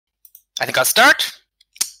I think I'll start.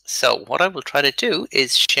 So what I will try to do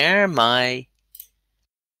is share my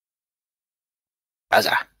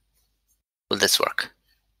browser. Will this work?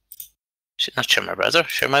 Should not share my browser,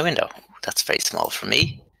 share my window. That's very small for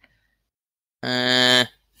me.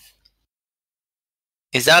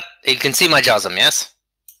 Is that, you can see my JOSM, yes?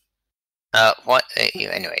 What,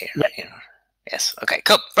 anyway, yes, okay,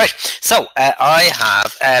 cool, right. So I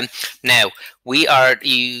have, now we are,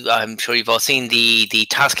 I'm sure you've all seen the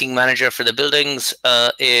tasking manager for the buildings.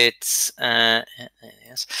 It's,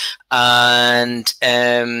 yes, and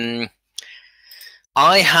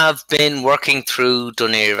I have been working through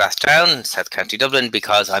Dunleary Rathdown, South County Dublin,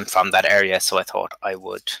 because I'm from that area, so I thought I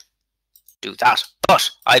would do that. But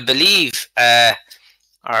I believe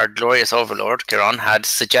our glorious overlord, Kieran, had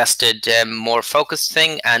suggested a more focused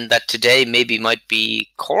thing, and that today maybe might be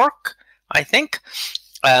Cork, I think.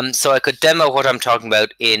 So I could demo what I'm talking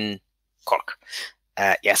about in Cork.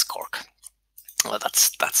 Yes, Cork. Well,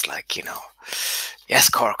 that's like, you know, yes,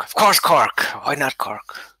 Cork. Of course, Cork. Why not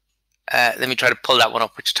Cork? Let me try to pull that one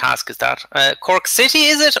up. Which task is that? Cork City,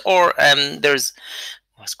 is it? Or there's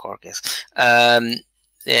West Cork, yes.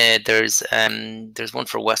 There's one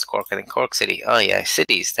for West Cork, I think. Cork City. Oh yeah,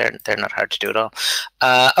 cities. They're not hard to do at all.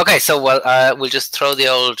 Okay, so we'll just throw the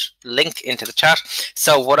old link into the chat.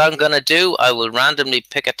 So what I'm gonna do, I will randomly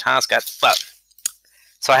pick a task at, well,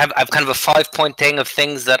 so I've kind of a 5-point thing of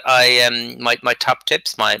things that I my top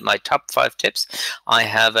tips, my top 5 tips. I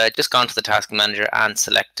have just gone to the task manager and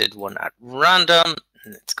selected one at random.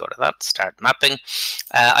 Let's go to that. Start mapping.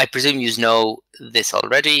 I presume you know this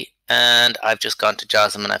already, and I've just gone to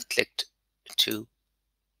JOSM and I've clicked to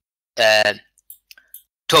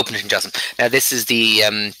open it in JOSM. Now this is the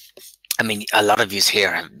I mean, a lot of you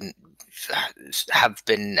here have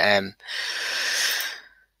been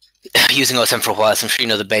using OSM for a while, so I'm sure you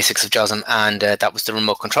know the basics of JOSM, and that was the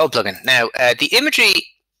remote control plugin. Now, the imagery,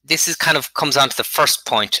 this is kind of comes on to the first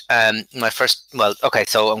point. My first, well, okay,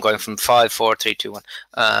 so I'm going from 5, 4, 3, 2,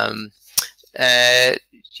 1.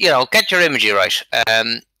 You know, get your imagery right.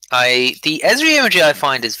 The Esri imagery I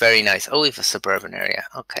find is very nice. Oh, we have a suburban area.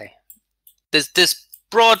 Okay, there's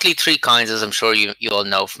broadly 3 kinds, as I'm sure you all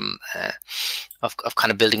know from of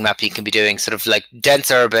kind of building map you can be doing, sort of like dense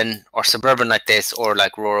urban or suburban like this, or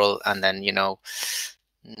like rural, and then, you know,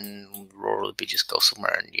 rural would be just go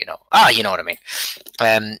somewhere and, you know, you know what I mean,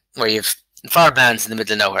 where you've farmlands in the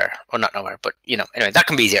middle of nowhere, or not nowhere, but, you know, anyway, that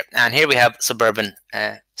can be easier. And here we have suburban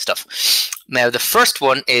stuff. Now the first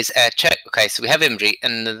one is check. Okay, so we have imagery,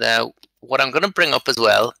 and what I'm going to bring up as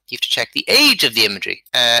well, you have to check the age of the imagery.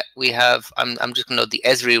 We have, I'm just going to note the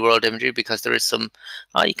Esri world imagery, because there is some,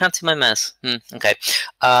 oh, you can't see my mouse. Okay.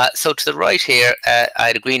 So to the right here, I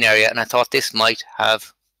had a green area, and I thought this might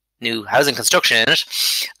have new housing construction in it.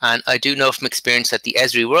 And I do know from experience that the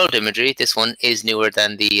Esri world imagery, this one is newer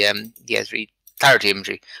than the Esri clarity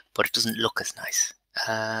imagery, but it doesn't look as nice.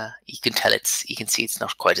 You can tell you can see it's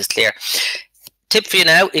not quite as clear. Tip for you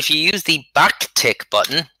now, if you use the back tick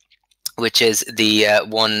button, which is the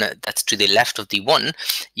one that's to the left of the 1,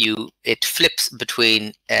 it flips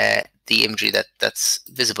between the imagery that's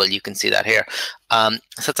visible. You can see that here. So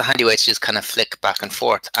it's a handy way to just kind of flick back and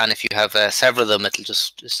forth. And if you have several of them, it'll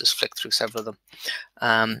just flick through several of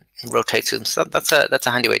them, rotate through them. So that's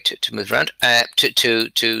a handy way to move around,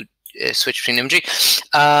 to switch between imagery.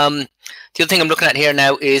 The other thing I'm looking at here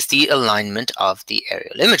now is the alignment of the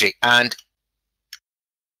aerial imagery. And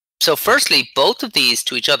so firstly, both of these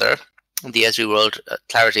to each other, the Esri world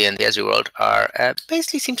clarity and the Esri world, are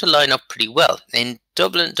basically seem to line up pretty well. In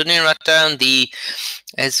Dublin, Dunleary Rathdown, the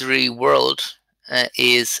Esri world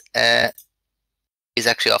is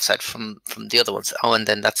actually offset from the other ones. Oh, and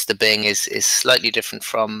then that's the Bing is slightly different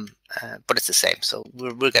from, but it's the same. So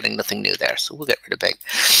we're getting nothing new there. So we'll get rid of Bing.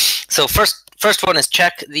 So first one is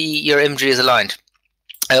check your imagery is aligned.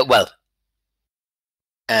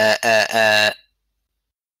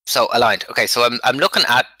 So aligned. Okay, so I'm looking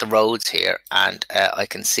at the roads here, and I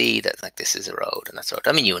can see that, like, this is a road and that's road.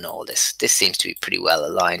 I mean, you know all this. This seems to be pretty well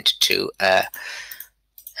aligned to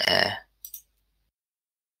the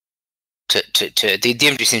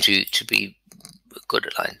imagery seems to be good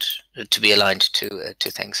aligned, to be aligned to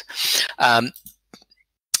things.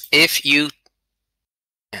 If you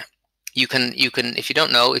can, if you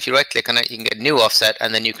don't know, if you right click on it, you can get new offset,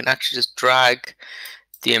 and then you can actually just drag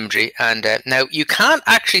the imagery. And now you can't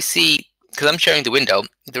actually see, because I'm sharing the window,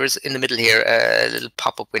 there is in the middle here a little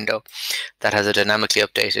pop-up window that has a dynamically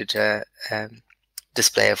updated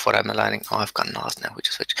display of what I'm aligning. Oh, I've gotten lost now. We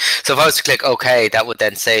just switch. So if I was to click OK, that would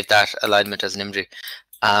then save that alignment as an imagery.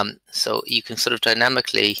 So you can sort of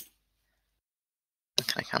dynamically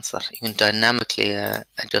Can I cancel that? You can dynamically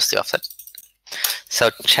adjust the offset. So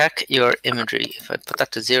check your imagery. If I put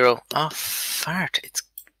that to 0, oh fart!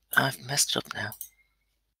 I've messed it up now.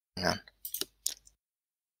 Hang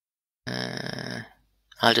on.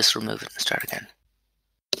 I'll just remove it and start again.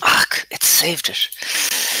 Ah, it saved it.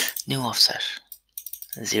 New offset.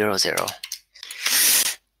 0, 0.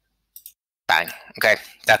 Bang. Okay,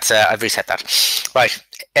 that's I've reset that. Right.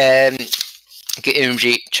 Get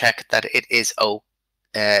imagery. Check that it is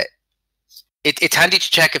it's handy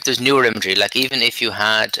to check if there's newer imagery. Like even if you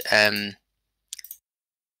had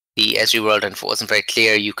the Esri world and if it wasn't very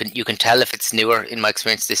clear, you can tell if it's newer. In my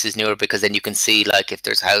experience, this is newer because then you can see like if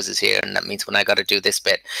there's houses here, and that means when I got to do this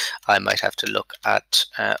bit, I might have to look at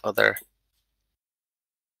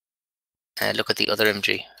look at the other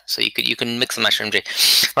imagery. So you can mix and match your imagery.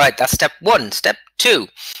 Right, that's step 1. Step 2.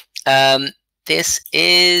 This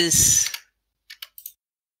is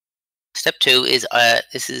step 2 is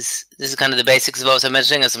this is kind of the basics of OSM,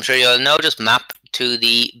 as I'm sure you all know. Just map to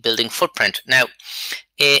the building footprint. Now,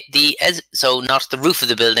 so not the roof of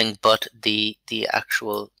the building, but the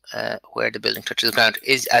actual where the building touches the ground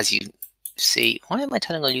is, as you see. Why am I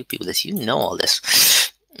telling all you people this? You know all this.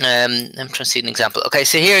 I'm trying to see an example. Okay,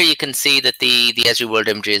 so here you can see that the Esri world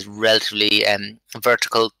imagery is relatively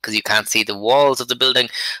vertical because you can't see the walls of the building,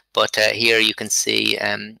 but here you can see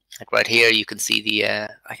like right here you can see the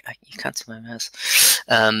you can't see my mouse.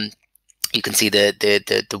 You can see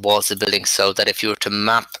the walls of the building, so that if you were to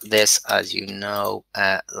map this, as you know,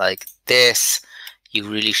 like this, you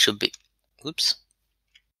really should be. Oops.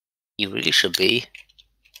 You really should be.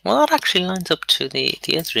 Well, that actually lines up to the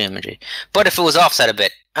Esri imagery. But if it was offset a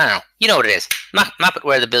bit, I don't know. You know what it is. Map it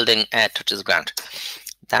where the building touches the ground.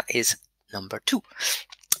 That is number 2.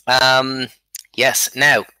 Yes.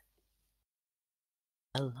 Now.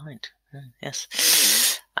 Aligned. Yes.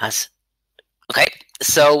 Okay.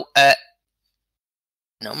 So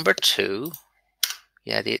number 2.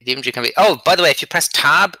 Yeah, the imagery can be. Oh, by the way, if you press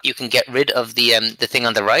Tab, you can get rid of the thing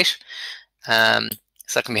on the right.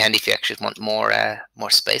 So that can be handy if you actually want more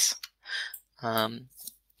space.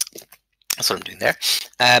 That's what I'm doing there.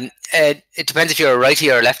 It depends if you're a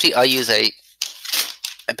righty or a lefty. I use a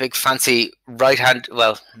big fancy right hand.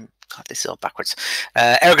 Well, God, this is all backwards.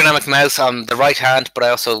 Ergonomic mouse on the right hand, but I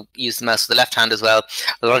also use the mouse with the left hand as well.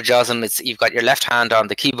 A lot of JOSM, you've got your left hand on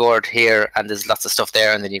the keyboard here, and there's lots of stuff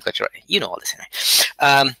there, and then you've got your right. You know all this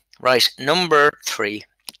anyway. Right, number 3.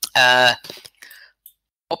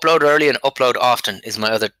 Upload early and upload often is my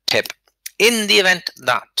other tip. In the event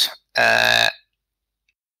that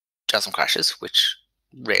JOSM crashes, which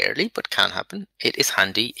rarely but can happen, it is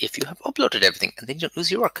handy if you have uploaded everything and then you don't lose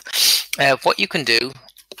your work. What you can do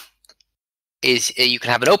is you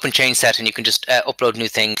can have an open change set and you can just upload new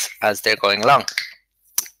things as they're going along.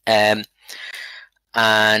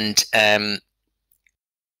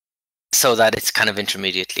 So that it's kind of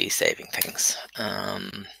intermediately saving things.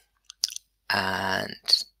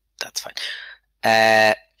 And that's fine.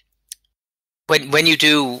 When you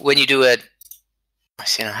do a, I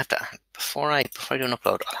see. I have to before I do an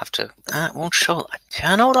upload. I'll have to. It won't show.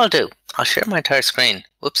 I know what I'll do. I'll share my entire screen.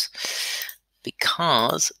 Whoops,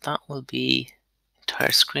 because that will be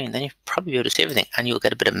entire screen. Then you'll probably be able to see everything, and you'll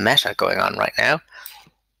get a bit of meta going on right now.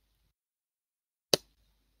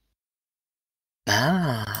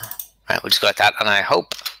 Right. We'll just go like that, and I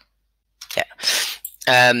hope. Yeah.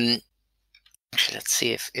 Actually, let's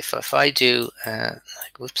see if I do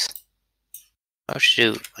like whoops. I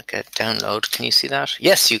should do like a download. Can you see that?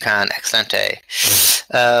 Yes, you can. Excellent.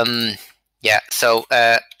 Yeah. So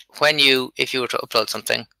if you were to upload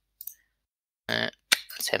something, let's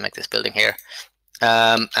say I make this building here,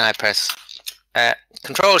 and I press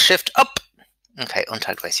Control Shift up. Okay,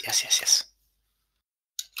 untagged waste. Yes.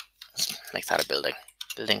 Let's make that a building.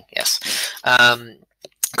 Yes.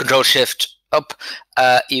 Control Shift up.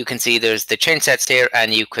 You can see there's the change sets here,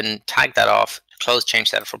 and you can tag that off. Close change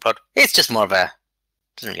set for upload. It's just more of a,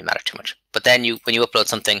 doesn't really matter too much. But then when you upload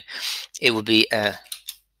something, it will be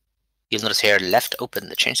you'll notice here left open.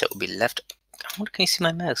 The change set will be left. Can you see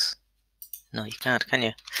my mouse? No, you can't, can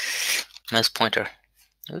you? Mouse pointer.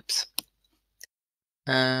 Oops.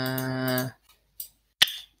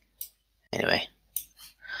 Anyway.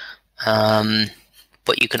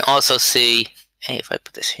 But you can also see. Hey, if I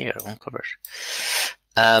put this here, it won't cover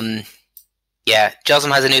it. Yeah,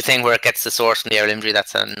 JOSM has a new thing where it gets the source from the aerial imagery.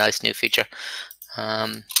 That's a nice new feature.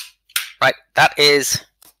 Right, that is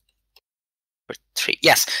 3.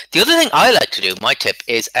 Yes, the other thing I like to do, my tip,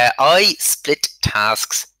 is I split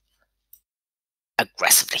tasks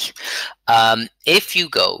aggressively. If you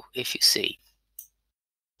see,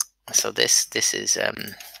 so this is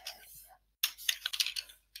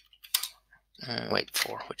Wait,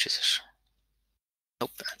 4. Which is it?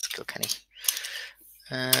 Nope, that's Kilkenny.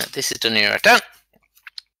 This is done here right down.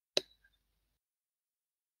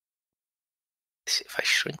 See if I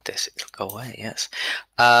shrink this, it'll go away. Yes.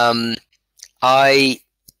 I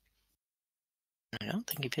don't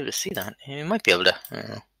think you'll be able to see that. You might be able to.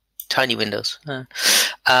 Tiny windows.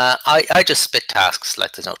 I just split tasks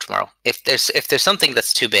like there's no tomorrow. If there's something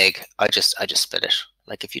that's too big, I just split it.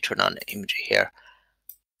 Like if you turn on the imagery here,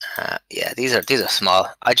 yeah, these are small.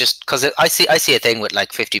 I just because I see a thing with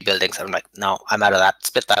like 50 buildings. I'm like, no, I'm out of that.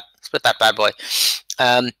 Split that bad boy.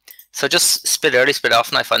 So just split early, split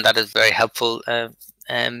often. I find that is a very helpful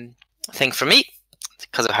thing for me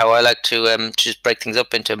because of how I like to just break things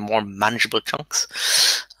up into more manageable chunks.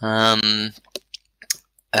 The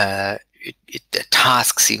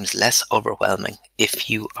task seems less overwhelming if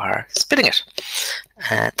you are splitting it.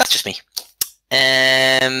 That's just me.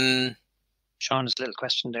 Sean's little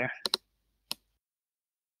question there.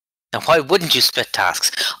 Now, why wouldn't you split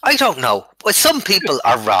tasks? I don't know. But some people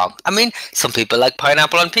are wrong. I mean, some people like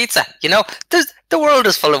pineapple on pizza. You know, the world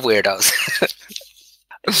is full of weirdos.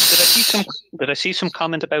 Did I see some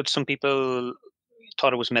comment about some people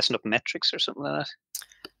thought it was messing up metrics or something like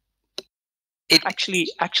that? It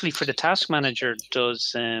actually for the task manager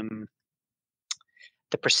does the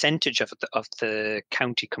percentage of the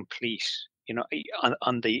county complete. You know,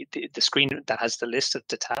 on the screen that has the list of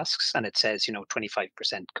the tasks, and it says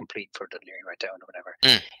 25% complete for the Leary right down or whatever.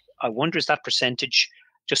 I wonder, is that percentage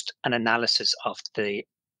just an analysis of the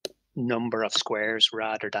number of squares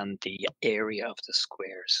rather than the area of the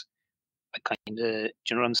squares? Do you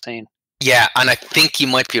know what I'm saying? Yeah, and I think you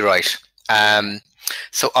might be right.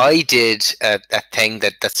 So I did a thing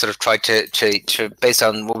that sort of tried to based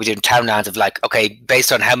on what we did in Townlands of like, okay,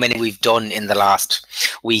 based on how many we've done in the last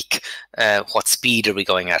week, what speed are we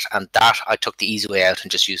going at? And that I took the easy way out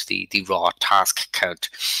and just used the raw task count.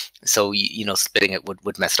 So splitting it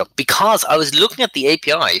would mess it up because I was looking at the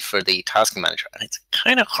API for the tasking manager and it's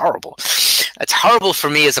kind of horrible. It's horrible for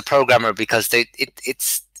me as a programmer because they're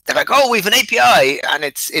like, oh, we have an API, and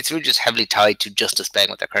it's really just heavily tied to just displaying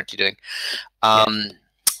what they're currently doing. So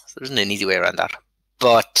there isn't an easy way around that.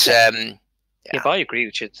 But but I agree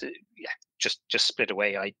with you. Just split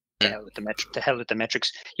away. The hell with the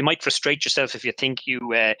metrics. You might frustrate yourself if you think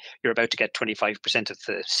you're about to get 25% of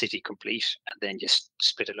the city complete, and then you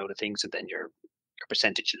split a load of things, and then your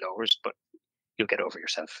percentage lowers. But you'll get over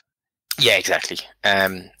yourself. Yeah, exactly.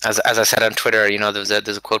 As I said on Twitter, there's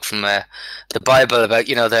a quote from the Bible about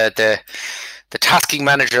the tasking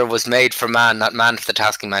manager was made for man, not man for the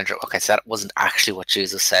tasking manager. Okay, so that wasn't actually what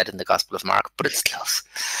Jesus said in the Gospel of Mark, but it's close.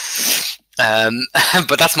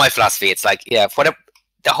 But that's my philosophy. It's like, yeah, whatever.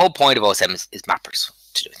 The whole point of OSM is mappers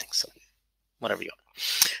to do things. So whatever you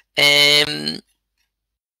want.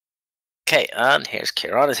 Okay, and here's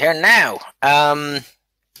Kieran is here now.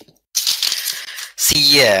 So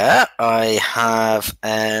yeah, I have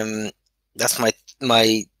that's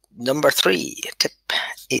my number 3 tip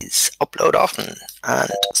is upload often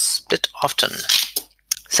and split often.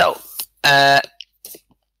 So so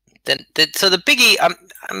the biggie,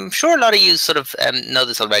 I'm sure a lot of you sort of know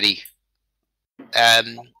this already.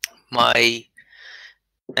 Hang on, wait,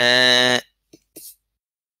 I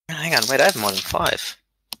have more than 5.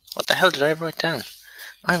 What the hell did I write down?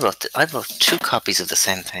 I wrote 2 copies of the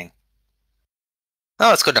same thing. Oh,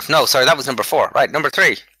 that's good enough. No, sorry, that was number 4. Right, number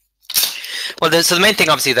 3. Well, so the main thing,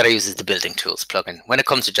 obviously, that I use is the building tools plugin. When it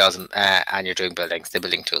comes to JOSM and you're doing buildings, the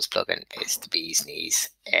building tools plugin is the bee's knees.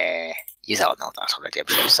 You all know that already, I'm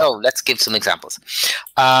sure. So let's give some examples.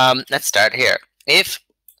 Let's start here.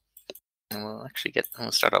 We'll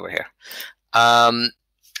start over here. No.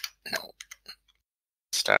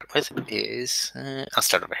 Start with is I'll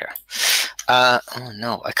start over here. Oh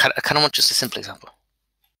no, I kind of want just a simple example.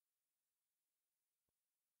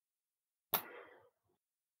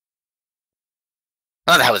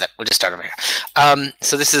 Oh, the hell with it. We'll just start over here.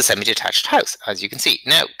 So this is a semi-detached house, as you can see.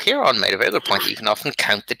 Now, Kieran made a very good point that you can often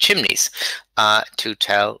count the chimneys to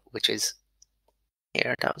tell which is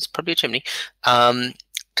here. That was probably a chimney. To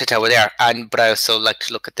tell where they are. But I also like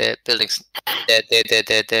to look at the buildings,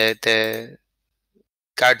 the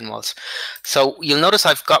garden walls. So you'll notice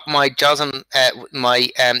I've got my JOSM,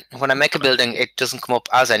 when I make a building, it doesn't come up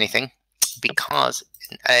as anything because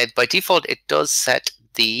by default it does set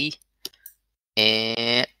the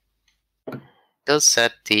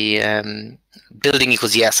building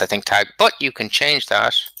equals yes, I think, tag, but you can change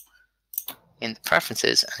that in the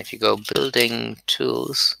preferences, and if you go building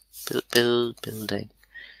tools, building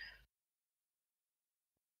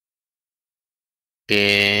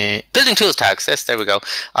tools tags, yes, there we go.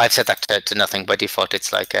 I've set that to nothing. By default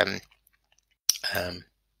it's like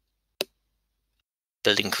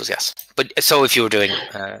Building tools, yes. But so if you were doing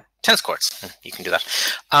tennis courts, you can do that.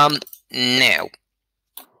 Now,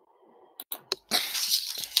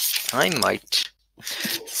 I might.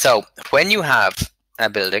 So when you have a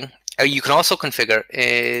building, you can also configure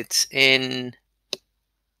it in.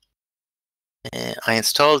 I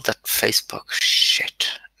installed that Facebook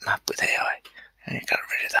map with AI. I got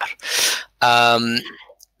rid of that.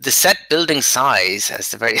 The set building size as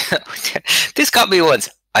the very. This got me once.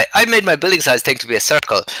 I made my building size thing to be a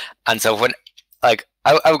circle, and so when like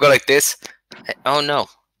I would go like this. Oh no.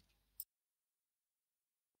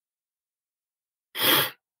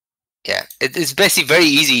 Yeah, it's basically very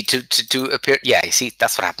easy to appear. Yeah, you see,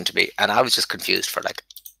 that's what happened to me, and I was just confused for like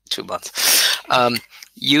 2 months.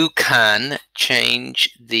 You can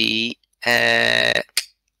change the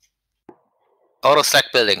auto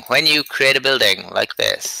select building when you create a building like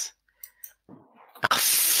this.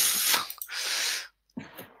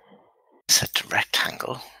 Set to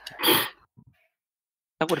rectangle.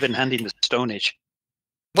 That would have been handy in the Stone Age.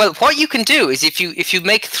 Well, what you can do is if you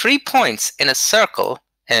make 3 points in a circle,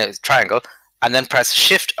 in a triangle, and then press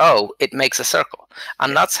Shift O, it makes a circle,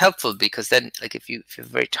 and that's helpful because then, like, if you have a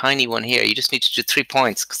very tiny one here, you just need to do 3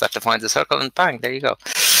 points because that defines a circle, and bang, there you go.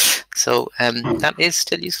 So that is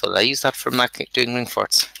still useful. I use that for doing ring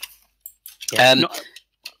forts. Yeah,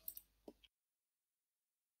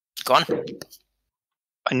 Go on.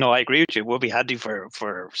 No, I agree with you. It would be handy for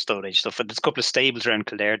Stone Age stuff. But there's a couple of stables around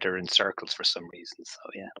Kildare that are in circles for some reason. So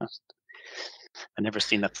yeah, I've never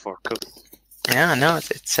seen that before. Cool. Yeah, no,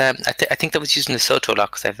 it's I think that was using the Soto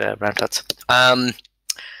lock because I have round huts.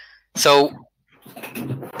 So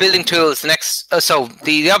building tools. The next. So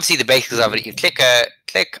obviously the basics of it. You click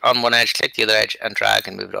on one edge, click the other edge, and drag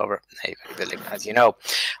and move it over. There you go, building, as you know.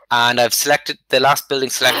 And I've selected the last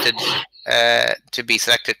building selected to be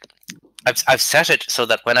selected. I've set it so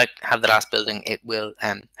that when I have the last building, it will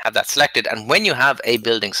have that selected. And when you have a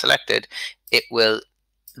building selected, it will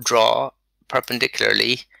draw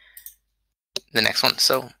perpendicularly the next one.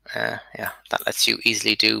 So yeah, that lets you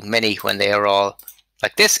easily do many when they are all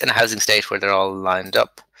like this in a housing state where they're all lined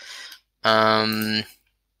up.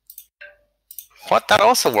 What that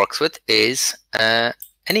also works with is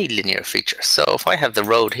any linear feature. So if I have the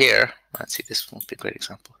road here, let's see, this won't be a great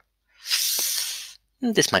example.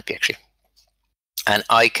 This might be actually. And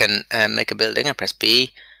I can make a building. I press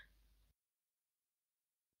B.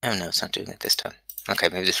 Oh no, it's not doing it this time. Okay,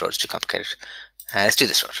 maybe this road is too complicated. Let's do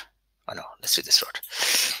this road. Oh no, let's do this road.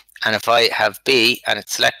 And if I have B and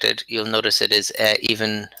it's selected, you'll notice it is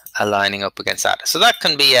even aligning up against that. So that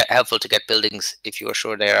can be helpful to get buildings if you are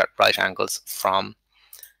sure they are at right angles from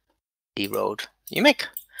the road you make.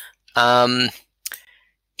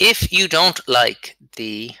 If you don't like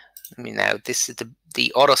this is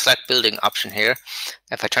the auto select building option here.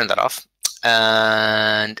 If I turn that off,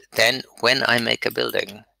 and then when I make a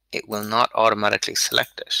building, it will not automatically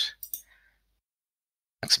select it.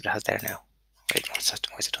 Except it has there now. Wait, why has it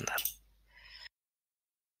done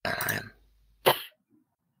that?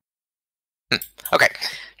 Okay.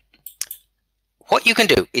 What you can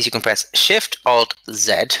do is you can press Shift Alt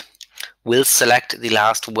Z, will select the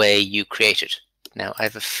last way you created. Now I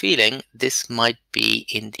have a feeling this might be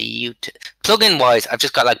in the plugin wise. I've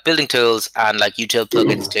just got like building tools and like util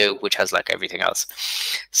plugins too, which has like everything else.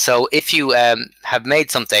 So if you have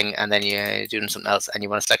made something and then you're doing something else and you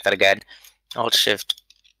want to select that again, Alt Shift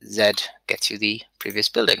Z gets you the previous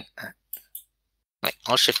building. Right,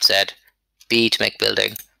 Alt Shift Z, B to make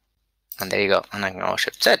building, and there you go. And I can Alt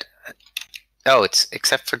Shift Z. Oh, it's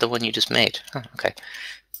except for the one you just made. Oh, okay.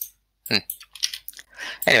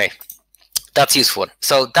 Anyway. That's useful.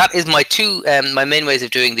 So that is my my main ways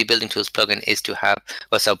of doing the building tools plugin is to have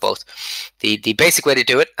both the basic way to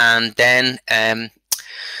do it, and then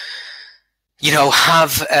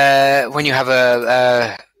have when you have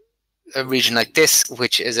a region like this,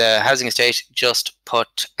 which is a housing estate, just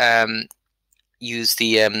put use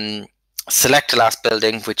the select the last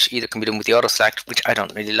building, which either can be done with the auto select, which I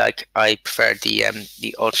don't really like. I prefer the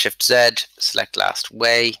Alt Shift Z, select last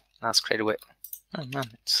created way. Oh man,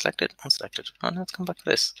 it's selected, unselected. Oh no, let's come back to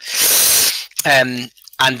this. And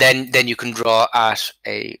then you can draw at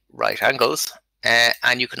a right angles,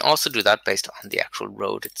 and you can also do that based on the actual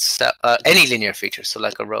road itself. Any linear feature, so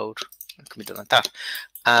like a road, it can be done like that.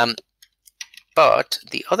 But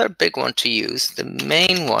the other big one to use, the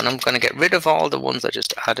main one, I'm going to get rid of all the ones I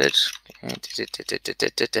just added.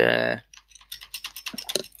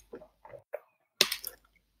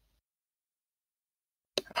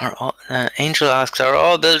 Angel asks, are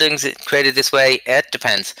all buildings created this way? It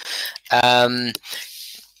depends.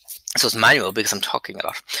 So it's manual because I'm talking a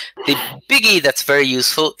lot. The biggie that's very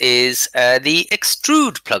useful is the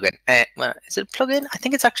extrude plugin. Well, is it a plugin? I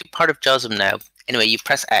think it's actually part of JOSM now. Anyway, you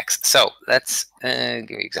press X. So let's give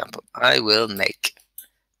you an example. I will make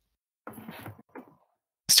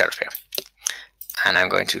start here, and I'm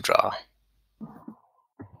going to draw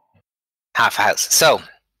half a house. So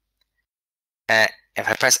if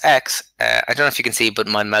I press X, I don't know if you can see, but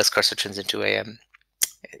my mouse cursor turns into a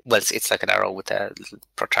well, it's like an arrow with a little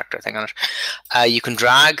protractor thing on it. You can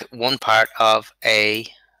drag one part of a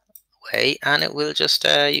way, and it will just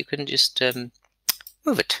you can just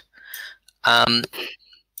move it.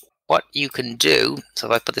 What you can do, so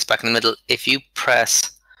if I put this back in the middle, if you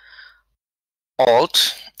press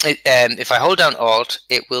Alt, if I hold down Alt,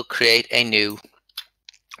 it will create a new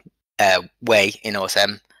way in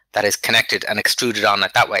OSM that is connected and extruded on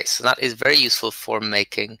it that way. So that is very useful for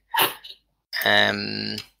making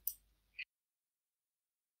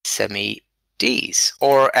semi-Ds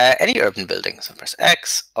or any urban building. So press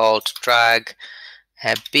X, Alt, drag,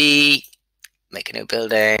 B, make a new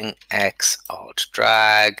building, X, Alt,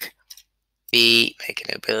 drag, B, make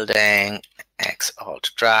a new building, X,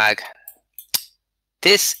 Alt, drag.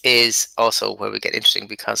 This is also where we get interesting,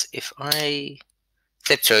 because if I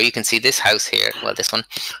flip through, you can see this house here, well, this one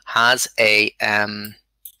has a,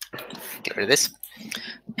 get rid of this,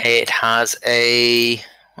 it has a,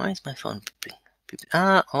 why is my phone beeping?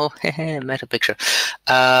 Meta picture.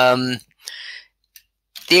 The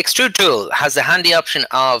extrude tool has the handy option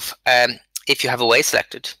of, if you have a way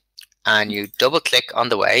selected and you double click on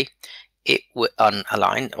the way, it on a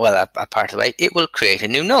line, well, a part of the way, it will create a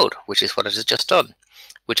new node, which is what it has just done,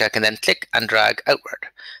 which I can then click and drag outward.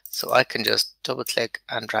 So I can just double click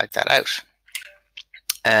and drag that out.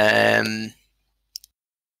 Can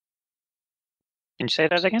you say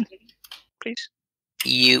that again, please?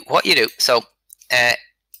 What you do, so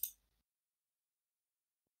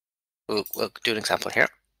we'll do an example here.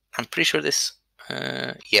 I'm pretty sure this,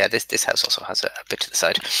 yeah, this house also has a bit to the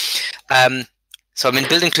side. So I'm in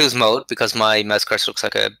building tools mode because my mouse cursor looks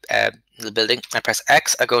like a little building. I press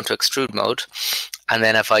X, I go into extrude mode, and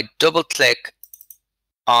then if I double click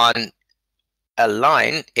on a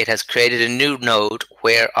line, it has created a new node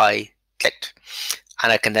where I clicked,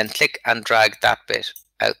 and I can then click and drag that bit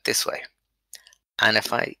out this way. And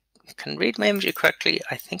if I can read my imagery correctly,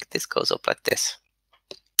 I think this goes up like this.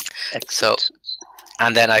 Excellent. So,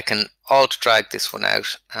 and then I can alt drag this one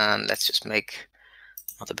out, and let's just make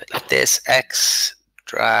another bit like this. X,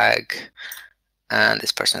 drag, and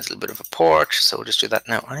this person has a little bit of a porch, so we'll just do that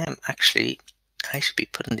now. I should be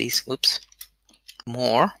putting these, oops,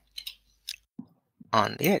 more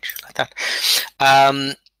on the edge like that.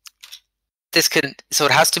 This can, so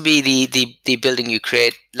it has to be the building you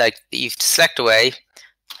create. Like you select away,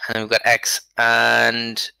 and then we've got X,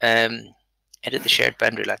 and edit the shared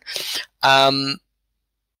boundary line.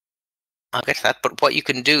 I'll get to that, but what you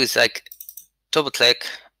can do is like double click,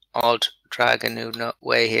 alt, drag a new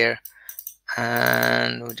way here,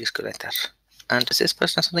 and we'll just go like that. And does this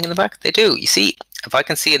person have something in the back? They do. You see, if I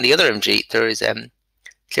can see in the other MG, there is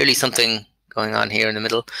clearly something going on here in the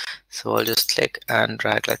middle. So I'll just click and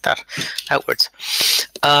drag like that outwards.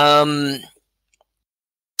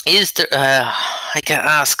 Is there, Heike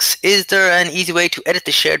asks, is there an easy way to edit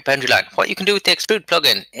the shared boundary line? What you can do with the extrude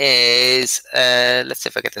plugin is, let's see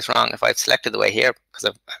if I get this wrong. If I've selected the way here, because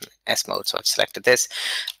I'm in S mode, so I've selected this,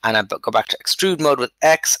 and I go back to extrude mode with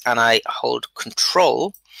X, and I hold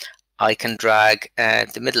Control, I can drag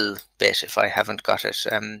the middle bit if I haven't got it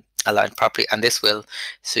aligned properly, and this will.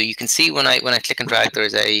 So you can see when I click and drag, there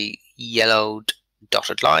is a yellowed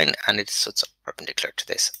dotted line, and it's perpendicular to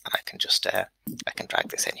this, and I can just I can drag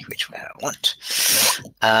this any which way I want.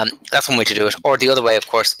 That's one way to do it. Or the other way, of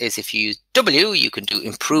course, is if you use W, you can do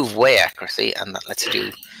improve way accuracy, and that lets you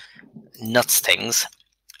do nuts things.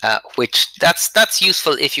 Which that's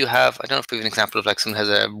useful if you have, I don't know if we have an example of like someone has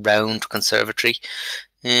a round conservatory.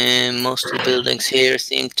 Most of the buildings here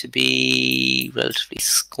seem to be relatively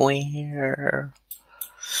square,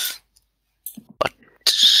 but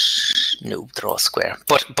no, they're all square.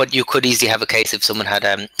 But you could easily have a case if someone had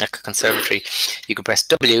like a conservatory. You could press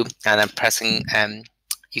W, and I'm pressing.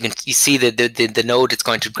 You see the node it's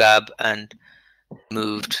going to grab and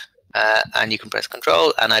moved, and you can press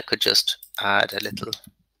Control, and I could just add a little.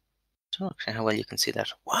 I don't know how well you can see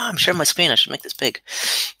that. Wow, I'm sharing my screen. I should make this big.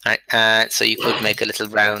 All right, so you could make a little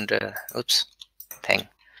round, oops, thing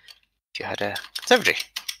if you had a conservatory.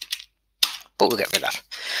 But we'll get rid of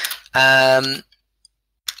that.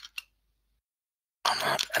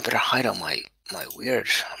 I better hide all my weird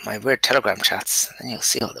Telegram chats, and then you'll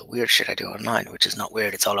see all the weird shit I do online, which is not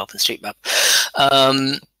weird. It's all OpenStreetMap.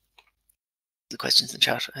 the questions in the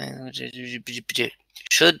chat.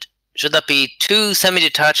 Should that be 2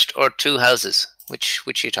 semi-detached or 2 houses? Which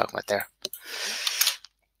are you talking about there?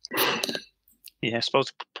 Yeah, I suppose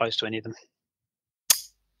it applies to any of them.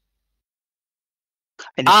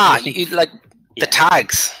 You like the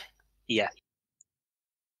tags. Yeah.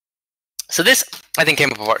 So this, I think,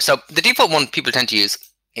 came up before. So the default one people tend to use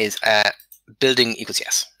is building equals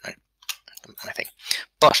yes, right? I think.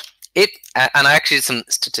 But and I actually did some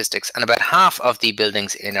statistics, and about half of the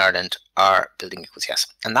buildings in Ireland are building equals yes,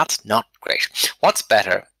 and that's not great. What's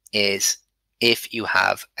better is if you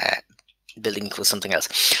have building equals something else.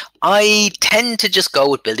 I tend to just go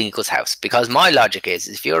with building equals house, because my logic is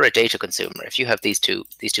if you're a data consumer, if you have these two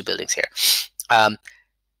buildings here,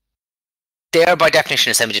 they are by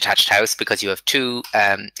definition a semi-detached house, because you have two.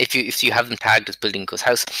 If you have them tagged as building equals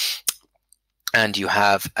house, and you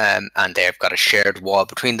have and they've got a shared wall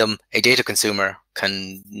between them, a data consumer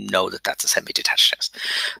can know that that's a semi-detached house.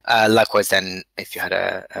 Likewise, then if you had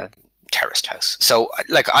a terraced house. So,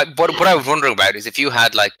 like, what I was wondering about is if you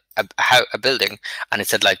had like a building and it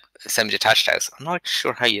said like a semi-detached house. I'm not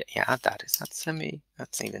sure how you add that. Is that semi?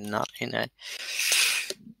 That's even not in a.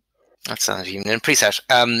 That's not even in a preset.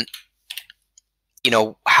 You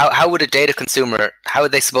know, how would a data consumer? How are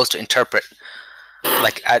they supposed to interpret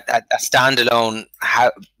like a standalone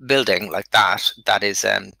building like that? That is,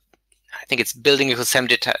 I think it's building equals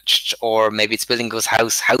semi-detached, or maybe it's building equals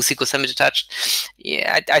house equals semi-detached.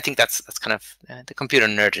 Yeah, I think that's kind of the computer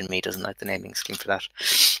nerd in me doesn't like the naming scheme for that.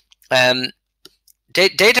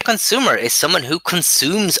 Data consumer is someone who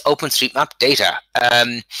consumes OpenStreetMap data.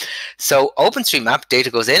 So OpenStreetMap data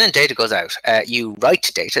goes in and data goes out. You write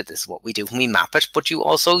data. This is what we do when we map it, but you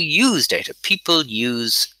also use data. People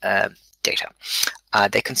use data.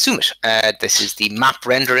 They consume it. This is the map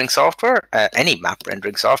rendering software, any map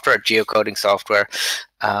rendering software, geocoding software,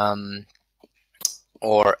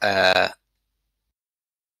 or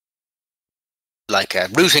like a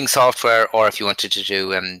routing software, or if you wanted to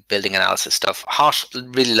do building analysis stuff. Hot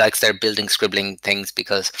really likes their building scribbling things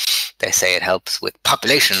because they say it helps with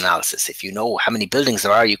population analysis. If you know how many buildings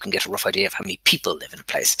there are, you can get a rough idea of how many people live in a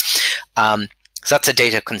place. So that's a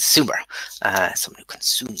data consumer, someone who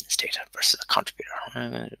consumes data versus a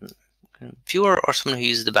contributor. Viewer or someone who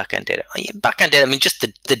uses the backend data. Backend data, I mean, just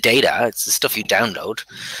the data. It's the stuff you download,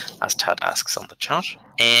 as Todd asks on the chat.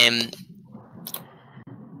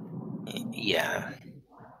 Yeah.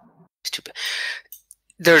 Stupid.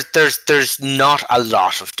 There's not a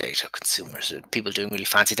lot of data consumers. People doing really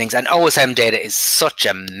fancy things, and OSM data is such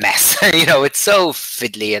a mess. You know, it's so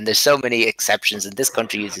fiddly, and there's so many exceptions. And this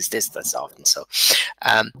country uses this often, so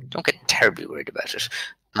don't get terribly worried about it.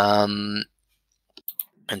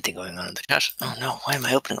 Anything going on in the chat? Oh no! Why am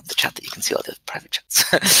I opening up the chat that you can see all the private chats?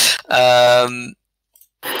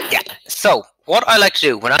 Yeah. So what I like to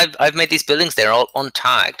do when I've made these buildings, they're all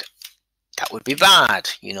untagged. That would be bad.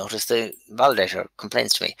 You notice the validator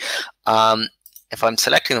complains to me. If I'm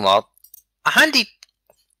selecting them all, a handy.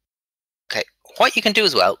 Okay, what you can do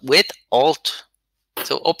as well with Alt.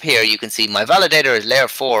 So up here you can see my validator is layer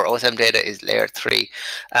 4, OSM data is layer 3.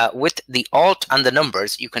 With the Alt and the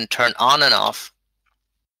numbers, you can turn on and off.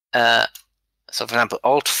 So for example,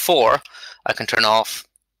 Alt 4, I can turn off.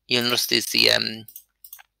 You'll notice there's the up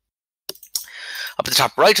at the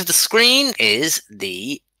top right of the screen is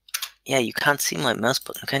the. Yeah, you can't see my mouse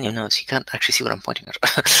button, can you? No, so you can't actually see what I'm pointing at.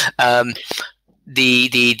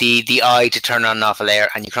 The I to turn on and off a layer,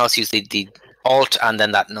 and you can also use the Alt and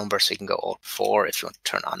then that number, so you can go Alt 4 if you want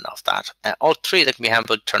to turn on and off that. Alt 3, that can be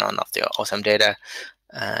handled, turn on and off the OSM data.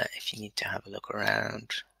 If you need to have a look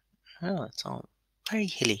around. Oh, it's all very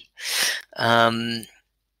hilly.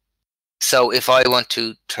 So if I want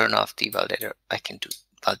to turn off the validator, I can do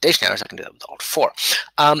validation errors. I can do that with Alt 4.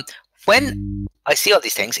 When I see all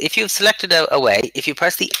these things, if you've selected a way, if you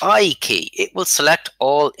press the I key, it will select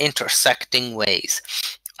all intersecting ways.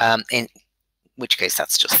 In which case,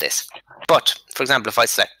 that's just this. But for example, if I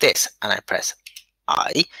select this and I press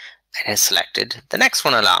I, it has selected the next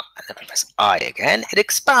one along. And if I press I again, it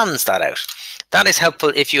expands that out. That is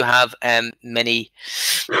helpful if you have many.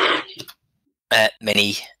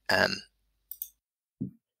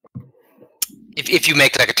 If you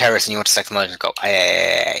make like a terrace and you want to select them out and go,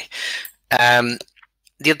 aye.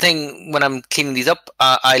 The other thing when I'm cleaning these up,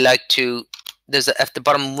 I like to. There's at the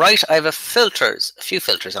bottom right, I have a few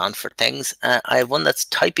filters on for things. I have one that's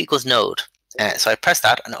type equals node. So I press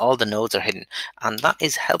that, and all the nodes are hidden, and that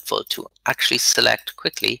is helpful to actually select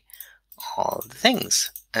quickly all the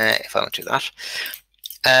things. If I want to do that,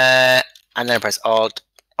 and then I press Alt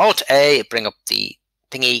A, bring up the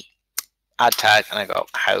thingy, add tag, and I go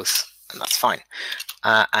house, and that's fine.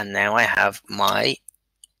 And now I have my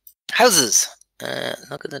houses.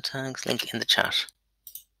 Look at the tags link in the chat.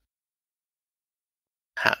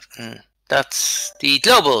 That's the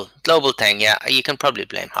global thing. Yeah, you can probably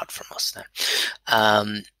blame Hot from us then.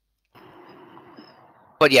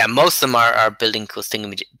 But yeah, most of them are building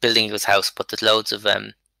equals house, but there's loads of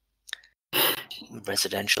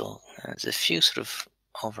residential. There's a few sort of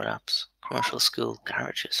overlaps. Commercial, school,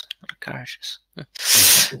 garages. What are garages?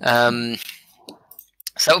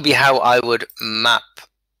 So that would be how I would map.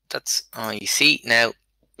 That's you see now.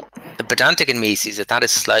 The pedantic in me sees that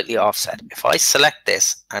is slightly offset. If I select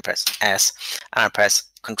this and I press S and I press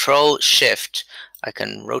Control Shift, I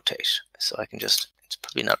can rotate. So I can just, it's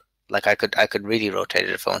probably not like I could really rotate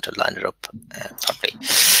it if I want to line it up properly.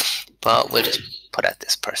 But we'll just put out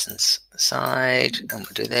this person's side and we'll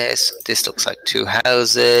do this. This looks like two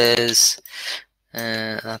houses.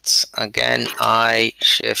 That's again I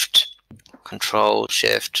Shift, Control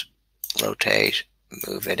Shift, rotate,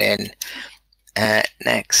 move it in.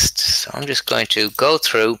 Next, so I'm just going to go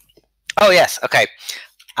through. Oh yes, okay.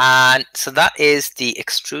 And so that is the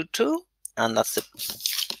extrude tool, and that's the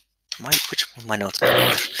which one of my notes?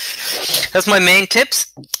 That's my main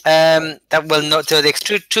tips. That will not. So the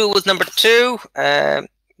extrude tool was number 2.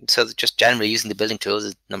 So just generally using the building tools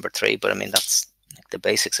is number 3. But I mean that's like the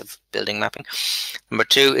basics of building mapping. Number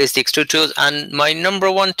 2 is the extrude tools, and my number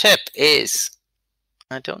 1 tip is,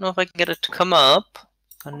 I don't know if I can get it to come up.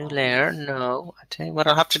 A new layer? No. I tell you what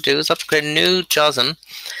I'll have to do is I have to create a new JOSM.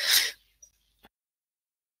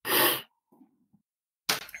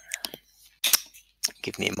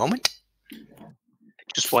 Give me a moment.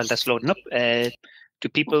 Just while that's loading up, do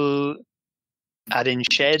people add in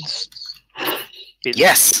sheds?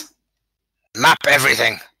 Yes. Map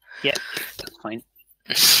everything. Yeah, that's fine.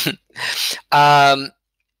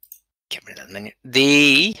 Get rid of that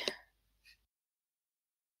menu.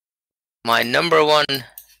 My number 1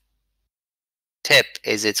 tip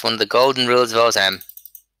is, it's one of the golden rules of OSM,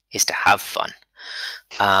 is to have fun.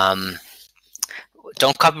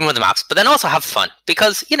 Don't copy more of the maps, but then also have fun,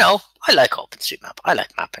 because, you know, I like OpenStreetMap. I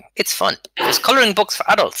like mapping. It's fun. There's coloring books for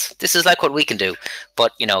adults. This is like what we can do,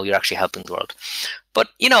 but, you know, you're actually helping the world. But,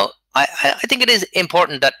 you know, I think it is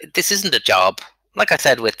important that this isn't a job. Like I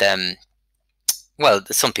said with, well,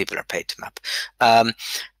 some people are paid to map.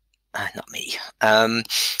 Not me.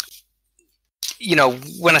 You know,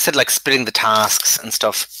 when I said like splitting the tasks and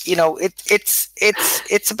stuff, you know,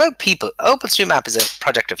 it's about people. OpenStreetMap is a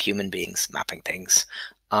project of human beings mapping things,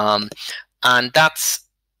 and that's,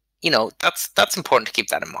 you know, that's important to keep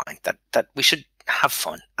that in mind. That we should have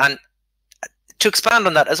fun, and to expand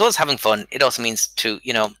on that, as well as having fun, it also means to,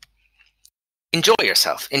 you know, enjoy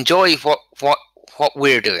yourself, enjoy what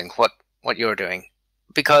we're doing, what you're doing,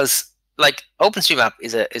 because like OpenStreetMap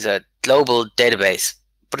is a global database.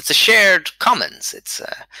 But it's a shared commons.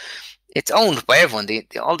 It's owned by everyone.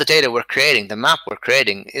 All the data we're creating, the map we're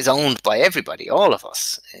creating, is owned by everybody, all of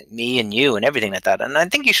us, me and you, and everything like that. And I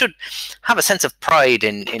think you should have a sense of pride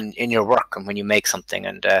in your work and when you make something,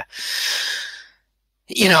 and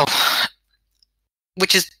you know,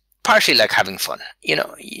 which is partially like having fun. You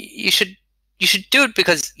know, you should do it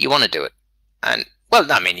because you want to do it, and. Well,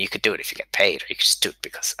 I mean, you could do it if you get paid, or you could just do it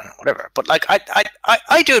because, I don't know, whatever. But like,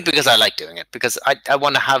 I do it because I like doing it, because I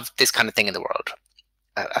want to have this kind of thing in the world,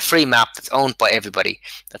 a free map that's owned by everybody.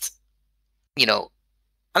 That's, you know,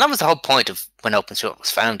 and that was the whole point of when OpenStreetMap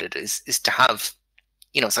was founded, is to have,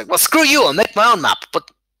 you know, it's like, well, screw you, I'll make my own map. But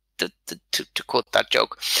to quote that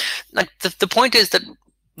joke, like the point is that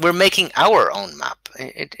we're making our own map.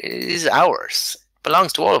 It is ours, it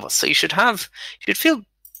belongs to all of us. So you should feel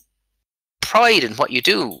pride in what you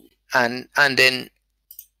do, and then,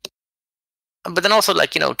 but then also,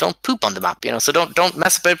 like, you know, don't poop on the map, you know, so don't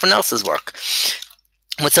mess up everyone else's work.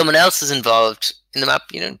 When someone else is involved in the map,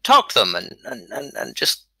 you know, talk to them and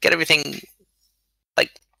just get everything,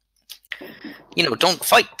 like, you know, don't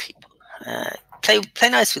fight people. Play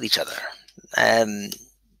nice with each other.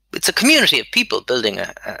 It's a community of people building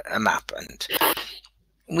a map, and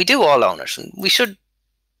we do all own it, and we should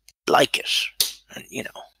like it, and, you know.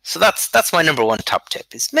 So that's my number 1 top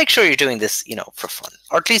tip, is make sure you're doing this, you know, for fun,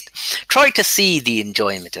 or at least try to see the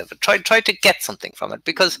enjoyment of it. Try to get something from it,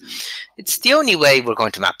 because it's the only way we're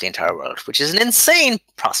going to map the entire world, which is an insane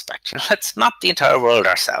prospect. You know, let's map the entire world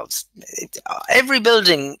ourselves. Every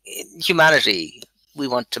building in humanity we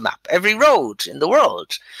want to map. Every road in the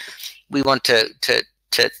world we want to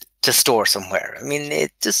store somewhere. I mean,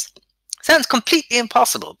 it just sounds completely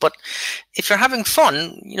impossible, but if you're having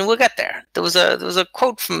fun, you know, we'll get there. There was a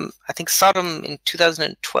quote from, I think, Sodom in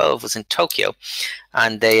 2012 was in Tokyo,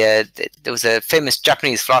 and there was a famous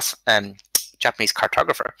Japanese philosopher, Japanese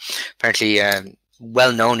cartographer, apparently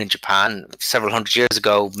well known in Japan. Several hundred years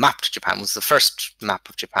ago, mapped Japan, was the first map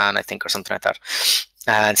of Japan, I think, or something like that.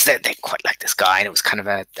 And so they quite liked this guy, and it was kind of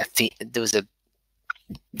there was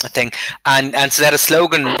a thing, and so they had a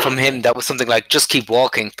slogan from him that was something like "Just keep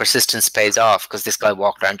walking, persistence pays off," because this guy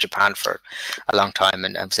walked around Japan for a long time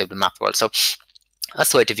and was able to map the world. So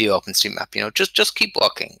that's the way to view OpenStreetMap. You know, just keep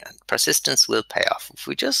walking, and persistence will pay off. If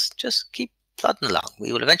we just keep plodding along,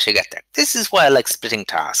 we will eventually get there. This is why I like splitting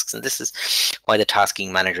tasks, and this is why the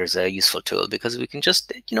tasking manager is a useful tool, because we can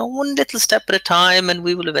just, you know, one little step at a time, and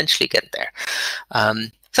we will eventually get there.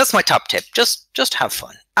 So that's my top tip. Just have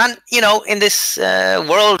fun. And, you know, in this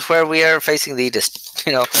world where we are facing you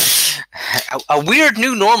know, a weird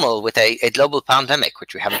new normal with a global pandemic,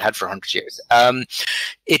 which we haven't had for 100 years,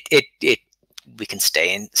 we can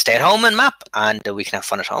stay at home and map, and we can have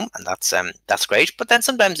fun at home, and that's great. But then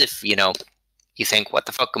sometimes, if you know, you think, what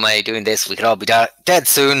the fuck am I doing this? We could all be dead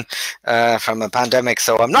soon from a pandemic,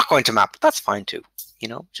 so I'm not going to map. That's fine too. You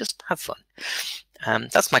know, just have fun.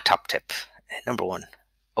 That's my top tip. Number one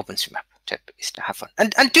OpenStreetMap tip is to have fun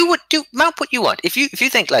and map what you want. If you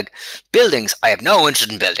think like buildings, I have no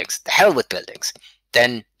interest in buildings, the hell with buildings,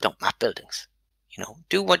 then don't map buildings. You know,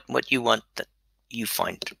 do what you want, that you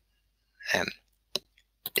find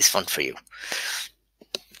is fun for you.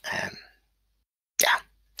 Yeah,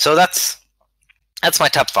 so that's my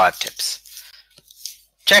top 5 tips.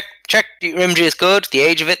 Check your imagery is good, the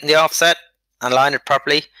age of it and the offset, and align it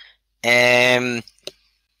properly.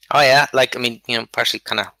 Oh yeah, like, I mean, you know, partially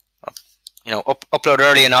kind of, you know, upload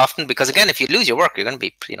early and often, because again, if you lose your work, you're going to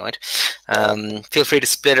be pretty annoyed. Feel free to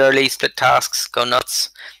split early, split tasks, go nuts.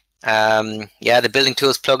 Yeah, the building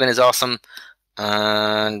tools plugin is awesome,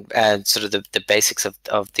 and sort of the basics of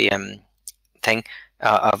the thing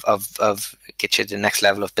of get you to the next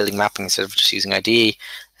level of building mapping instead of just using IDE.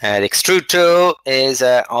 The extrude tool is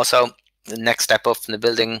also the next step up from the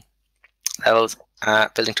building levels,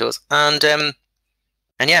 building tools, and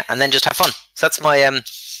yeah, and then just have fun. So that's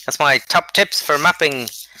my top tips for mapping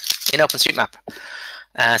in OpenStreetMap,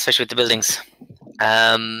 especially with the buildings.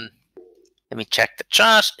 Let me check the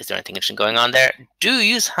chat. Is there anything interesting going on there? Do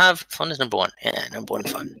you have fun? Is number one. Yeah, number one,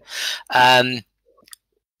 fun.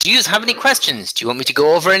 Do you have any questions? Do you want me to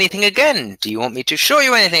go over anything again? Do you want me to show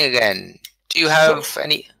you anything again? Do you have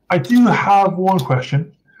any? I do have one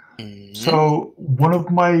question. So one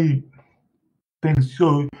of my things,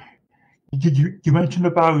 so you mentioned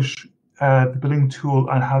about the building tool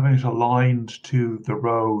and having it aligned to the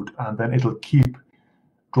road, and then it'll keep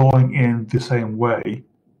drawing in the same way.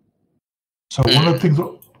 So one of the things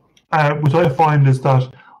which I find is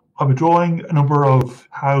that I'll be drawing a number of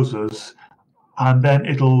houses, and then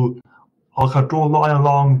I'll kind of draw a line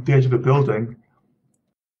along the edge of the building,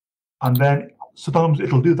 and then sometimes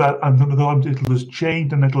it'll do that, and sometimes it'll just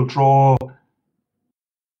change and it'll draw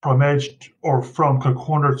from edge or from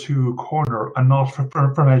corner to corner, and not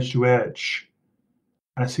from edge to edge.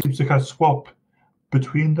 And it seems to kind of swap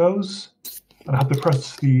between those, and I have to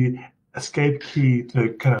press the escape key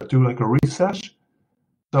to kind of do like a reset.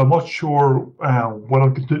 So I'm not sure what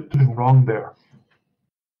I'm doing wrong there.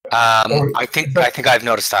 I think I've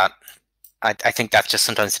noticed that. I think that's just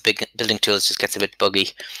sometimes the big building tools just gets a bit buggy,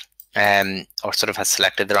 or sort of has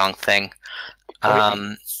selected the wrong thing.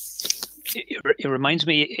 It reminds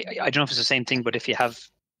me, I don't know if it's the same thing, but if you have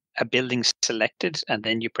a building selected and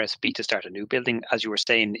then you press B to start a new building, as you were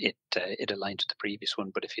saying, it aligns to the previous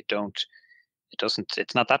one. But if you don't, it doesn't.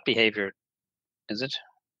 It's not that behavior, is it?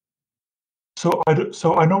 So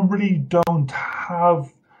I normally don't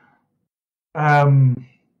have.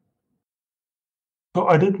 So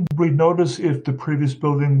I didn't really notice if the previous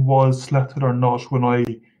building was selected or not when I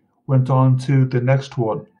went on to the next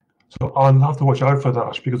one. So I'll have to watch out for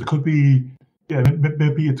that, because it could be, yeah,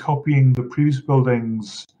 maybe it's copying the previous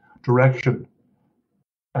building's direction.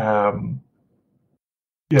 It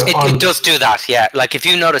does do that, yeah. Like if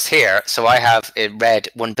you notice here, so I have it red,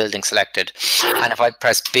 one building selected, and if I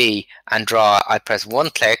press B and draw, I press one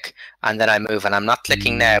click and then I move, and I'm not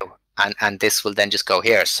clicking now, and this will then just go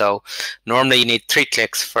here. So normally you need 3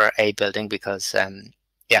 clicks for a building, because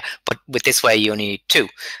yeah, but with this way you only need 2.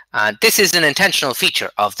 And this is an intentional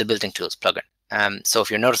feature of the building tools plugin. So if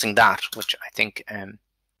you're noticing that, which I think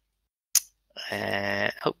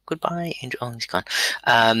oh, goodbye, Angel. Oh, he's gone.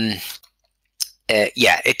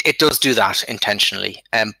 Yeah, it does do that intentionally.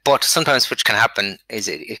 But sometimes which can happen is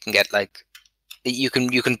it can get like, you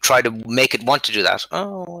can try to make it want to do that.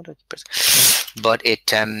 Oh, what did I press? But it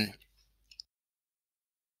can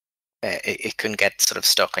get sort of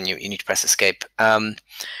stuck, and you need to press escape.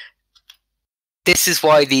 this is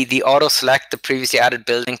why the auto select, the previously added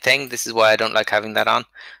building thing, this is why I don't like having that on,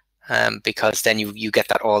 because then you get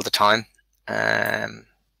that all the time, and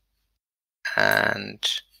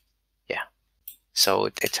yeah, so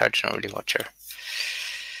it's hard to know really what you're.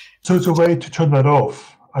 So it's a way to turn that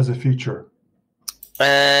off as a feature.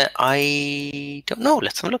 I don't know.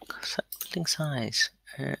 Let's have a look. Building size.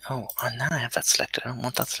 Oh, and now I have that selected. I don't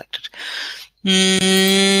want that selected.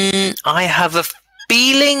 I have a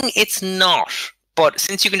feeling it's not. But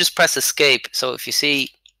since you can just press escape, so if you see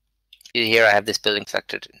here, I have this building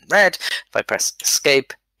selected in red. If I press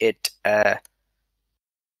escape, it is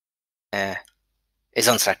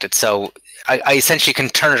unselected. So I essentially can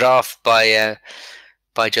turn it off by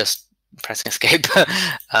just pressing escape.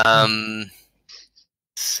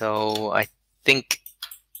 So I think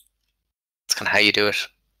that's kind of how you do it.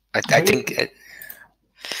 I think.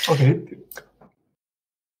 Okay.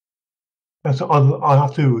 So I'll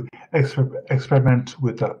have to experiment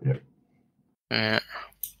with that. Yeah. Yeah.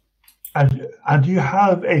 And do you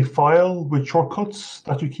have a file with shortcuts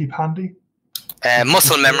that you keep handy?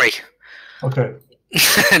 Muscle memory. Okay.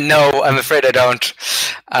 No, I'm afraid I don't.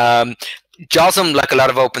 JOSM, like a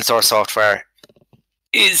lot of open source software,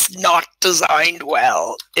 is not designed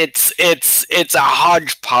well. It's a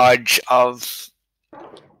hodgepodge of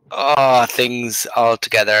things all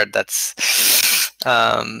together. That's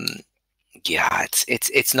yeah,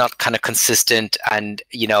 it's not kind of consistent, and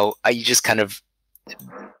you just kind of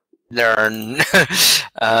learn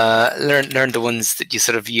learn the ones that you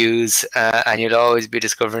sort of use, and you'll always be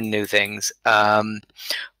discovering new things.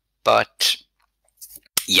 But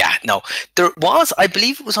yeah, no, there was, I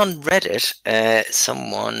believe it was on Reddit,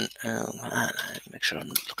 someone, make sure I'm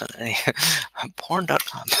not looking at any,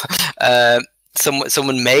 porn.com,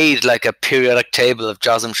 someone made like a periodic table of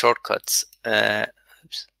JOSM shortcuts.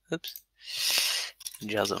 Oops,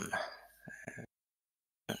 JOSM,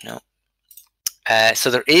 no.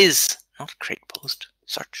 So there is, not create post,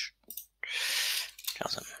 search,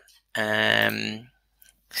 JOSM.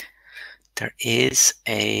 There is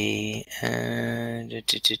a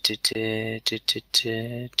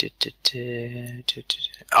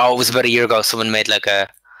oh, it was about a year ago. Someone made like a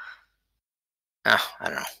I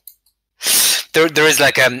don't know. There is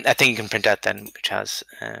like a thing you can print out then, which has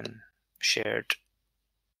shared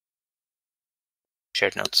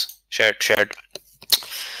notes, shared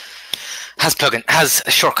has plugin, has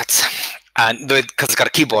shortcuts, and because it's got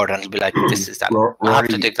a keyboard and it'll be like this is that. I have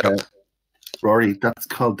to dig that up. Rory, that's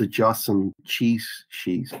called the JOSM cheat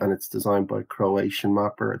sheet, and it's designed by a Croatian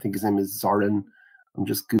mapper. I think his name is Zoran. I'm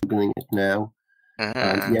just Googling it now.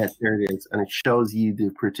 Yeah, there it is. And it shows you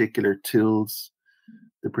the particular tools,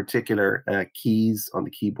 the particular keys on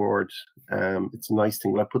the keyboard. It's a nice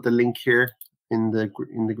thing. I'll put the link here in the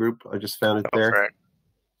group. I just found it there.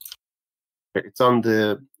 It's on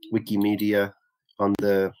the Wikimedia, on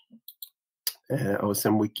the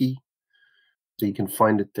OSM Wiki. So you can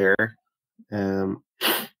find it there. You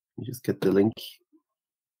just get the link.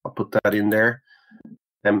 I'll put that in there.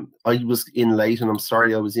 I was in late, and I'm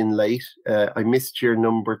sorry I was in late. I missed your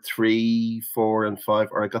number 3, 4, and 5,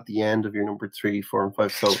 or I got the end of your number 3, 4, and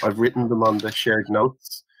 5. So I've written them on the shared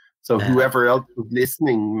notes. So whoever else was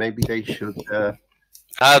listening, maybe they should.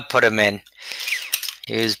 I'll put them in.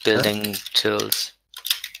 Use building tools.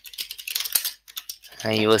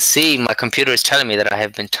 And you will see my computer is telling me that I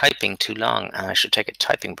have been typing too long and I should take a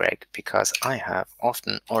typing break because I have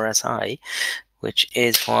often RSI, which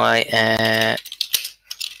is why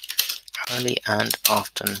early and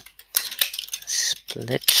often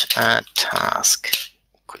split a task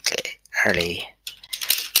quickly, early,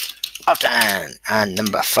 often. And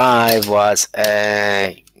number 5 was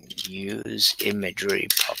use imagery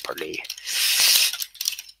properly.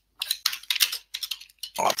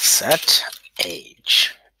 Offset.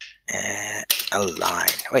 Age, align.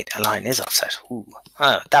 Wait, align is offset. Ooh,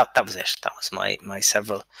 that was it. That was my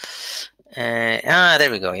several.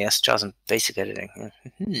 There we go. Yes, JOSM basic editing.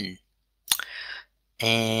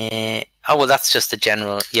 Oh well, that's just the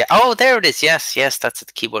general. Yeah. Oh, there it is. Yes, that's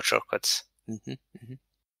the keyboard shortcuts.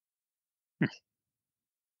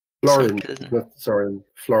 Florin,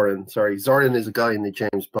 Florin. Sorry, Zoran is a guy in the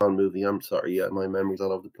James Bond movie. I'm sorry. Yeah, my memory's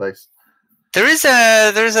all over the place. There is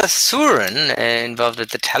a Surin involved with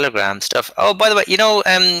the Telegram stuff. Oh, by the way,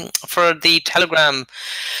 for the Telegram,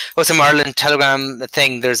 some Ireland Telegram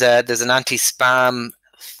thing, there's an anti-spam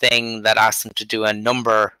thing that asks them to do a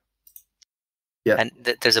number. Yeah. And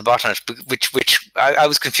there's a bot on it, which I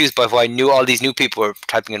was confused by why all these new people were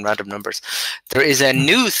typing in random numbers. There is a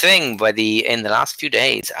new thing in the last few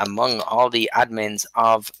days among all the admins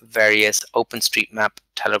of various OpenStreetMap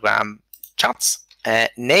Telegram chats.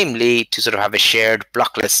 namely to sort of have a shared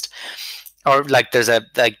block list, or like there's a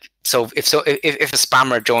so if a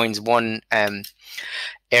spammer joins one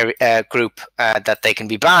area, group, that they can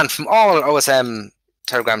be banned from all OSM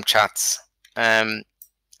Telegram chats, and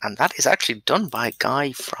that is actually done by a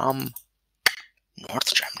guy from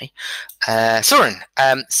North Germany, Søren.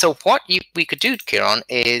 So what we could do, Kieran,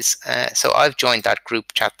 is so I've joined that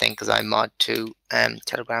group chat thing because I'm mod to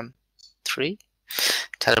Telegram 3,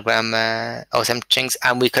 Telegram OSM things,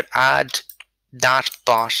 and we could add that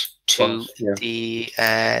bot to the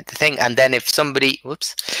thing, and then if somebody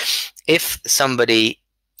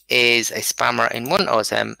is a spammer in one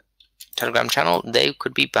OSM Telegram channel, they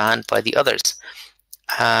could be banned by the others.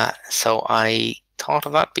 So I thought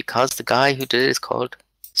of that because the guy who did it is called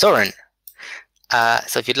Søren.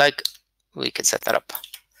 So if you'd like, we could set that up.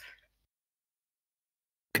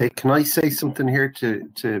 Okay, can I say something here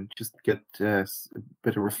to just get a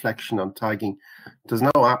bit of reflection on tagging? There's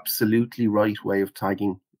no absolutely right way of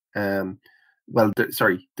tagging. Well,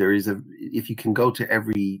 there is if you can go to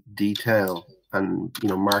every detail and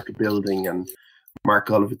mark a building and mark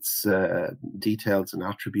all of its details and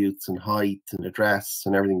attributes and height and address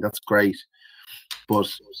and everything, that's great. But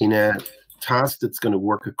in a task that's going to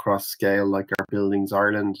work across scale, like our Buildings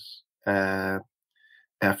Ireland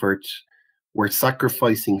effort, we're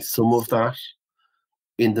sacrificing some of that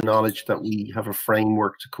in the knowledge that we have a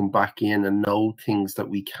framework to come back in and know things that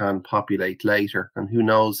we can populate later. And who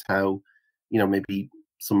knows how, maybe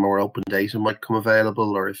some more open data might come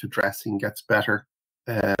available, or if addressing gets better,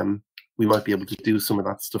 we might be able to do some of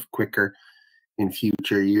that stuff quicker in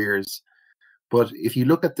future years. But if you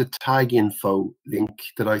look at the tag info link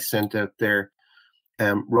that I sent out there,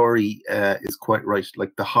 Rory is quite right.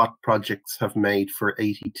 Like, the hot projects have made for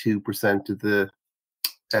 82% of the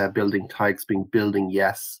building tags being building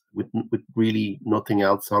yes, with really nothing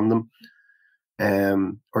else on them,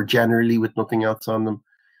 or generally with nothing else on them.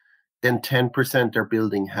 Then 10% are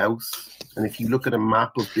building house. And if you look at a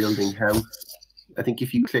map of building house, I think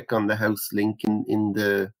if you click on the house link in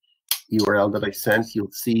the URL that I sent,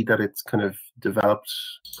 you'll see that it's kind of developed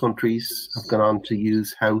countries have gone on to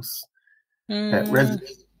use house.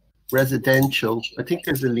 Residential, I think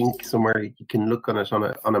there's a link somewhere you can look on it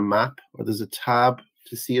on a map, or there's a tab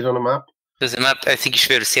to see it on a map. There's a map. I think you should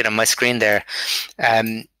be able to see it on my screen there.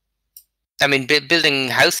 I mean, building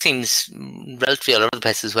house seems relatively all over the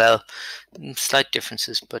place as well. Slight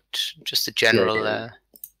differences, but just a general.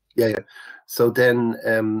 Yeah. So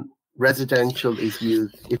then, residential is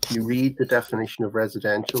used. If you read the definition of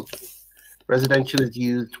residential is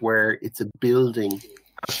used where it's a building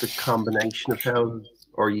as a combination of houses,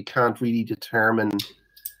 or you can't really determine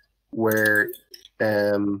where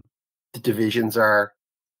the divisions are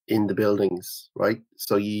in the buildings, right?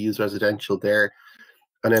 So you use residential there.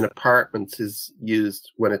 And then apartments is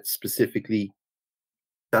used when it's specifically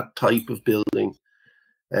that type of building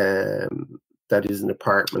that is an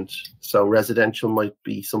apartment. So residential might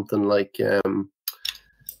be something like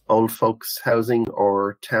old folks housing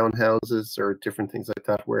or townhouses or different things like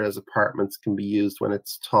that, whereas apartments can be used when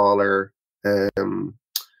it's taller,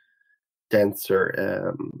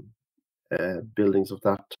 denser buildings of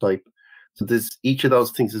that type. So each of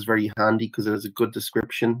those things is very handy because there's a good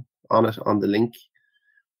description on it on the link.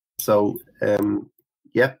 So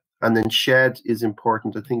yeah, and then shed is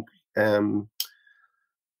important. I think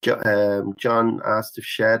John asked if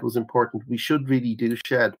shed was important. We should really do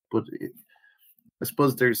shed, but I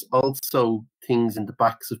suppose there's also things in the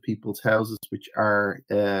backs of people's houses which are,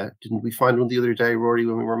 didn't we find one the other day, Rory,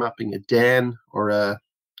 when we were mapping a den or a...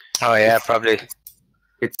 Oh yeah, probably.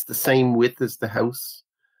 It's the same width as the house,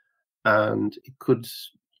 and it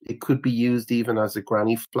could be used even as a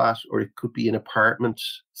granny flat, or it could be an apartment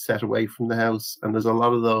set away from the house. And there's a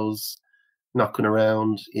lot of those knocking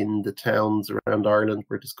around in the towns around Ireland.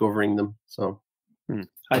 We're discovering them. So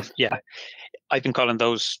yeah, I've been calling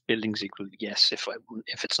those buildings equal yes if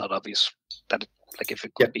it's not obvious that if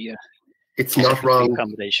it could be a... It's not wrong.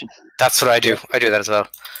 Accommodation. That's what I do. I do that as well.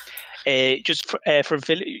 Just for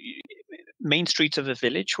main streets of a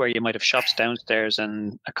village where you might have shops downstairs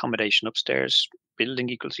and accommodation upstairs, building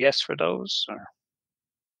equals yes for those? Or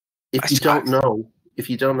if you don't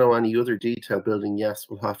know any other detail, building yes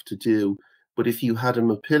will have to do. But if you had a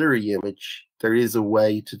mapillary image, there is a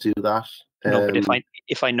way to do that. No, but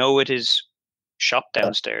if I know it is shop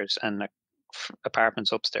downstairs and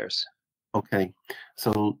apartments upstairs. Okay,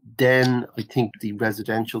 so then I think the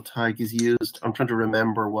residential tag is used. I'm trying to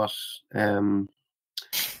remember what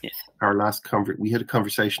our last we had a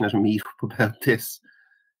conversation at a meetup about this.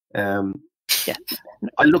 Yeah.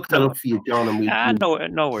 I looked that up for you, John,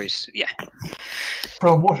 and no worries. Yeah.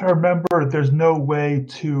 From what I remember, there's no way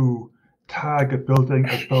to tag a building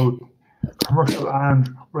as both commercial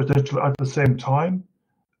and residential at the same time.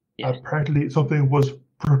 Yeah. Apparently, something was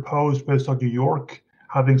proposed based on New York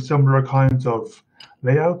having similar kinds of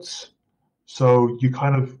layouts. So you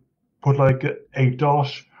kind of put like a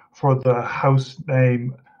dot for the house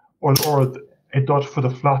name, or a dot for the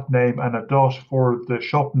flat name, and a dot for the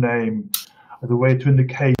shop name, as a way to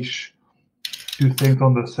indicate two things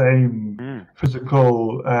on the same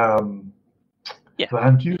physical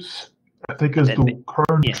land use. I think is the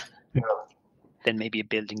current. Yeah. Then maybe a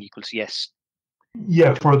building equals yes.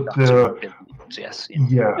 Yeah, for the yes.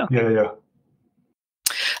 Yeah.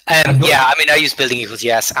 I mean, I use building equals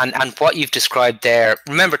yes, and what you've described there.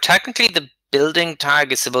 Remember, technically, the building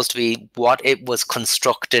tag is supposed to be what it was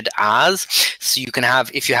constructed as. So you can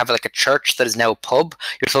have, if you have like a church that is now a pub,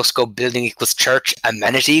 you're supposed to go building equals church,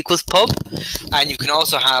 amenity equals pub, and you can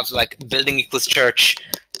also have like building equals church,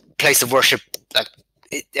 place of worship,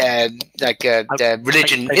 the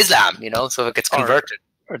religion Islam. So it gets converted.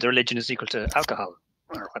 Or the religion is equal to alcohol.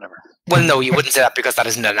 Or whatever. Well, no, you wouldn't say that because that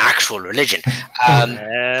isn't an actual religion.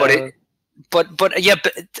 But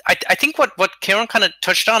I think what Kieran kind of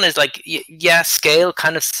touched on is like, scale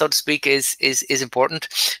kind of, so to speak, is important.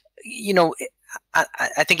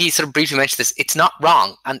 I think he sort of briefly mentioned this. It's not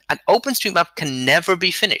wrong, and OpenStreetMap can never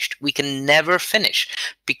be finished. We can never finish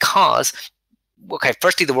because,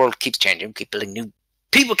 firstly, the world keeps changing. We keep building new.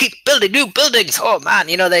 People keep building new buildings. Oh man,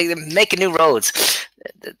 they're making new roads.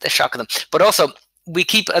 They're shocking them, but also, we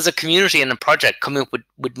keep, as a community and a project, coming up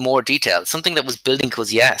with more detail. Something that was building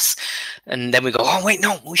equals yes, and then we go, oh wait,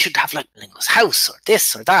 no, we should have like building equals house or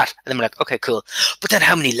this or that, and then we're like, okay, cool, but then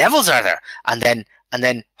how many levels are there? And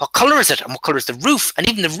then what color is it? And what color is the roof? And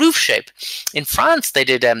even the roof shape. In France, they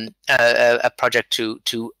did a project to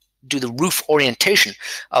do the roof orientation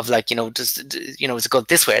of is it go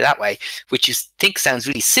this way or that way, which you think sounds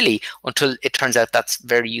really silly until it turns out that's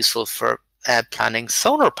very useful for planning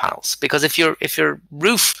solar panels, because if your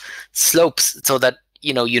roof slopes so that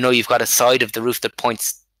you've got a side of the roof that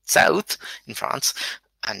points south in France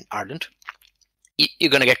and Ireland, you're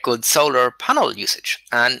going to get good solar panel usage,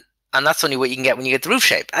 and that's only what you can get when you get the roof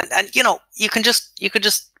shape. And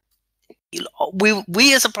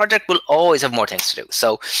we as a project will always have more things to do.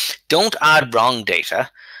 So don't add wrong data,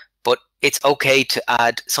 but it's okay to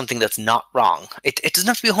add something that's not wrong. It doesn't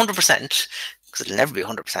have to be 100%, because it'll never be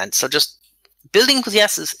 100%. So just building equals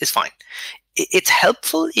yes is fine. It's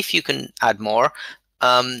helpful if you can add more.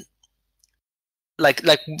 Like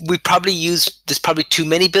we probably there's probably too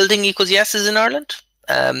many building equals yeses in Ireland.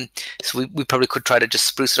 So we probably could try to just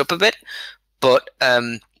spruce it up a bit. But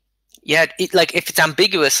if it's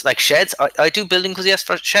ambiguous, like sheds, I do building equals yes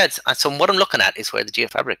for sheds. And so what I'm looking at is where the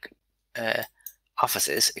Geofabric office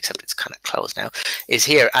is, except it's kind of closed now, is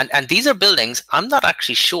here. And these are buildings, I'm not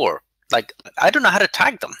actually sure. Like, I don't know how to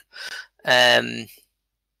tag them.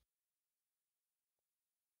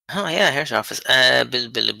 Oh yeah, here's our office.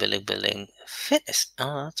 Building fitness.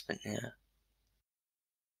 Oh, that's been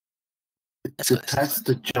the test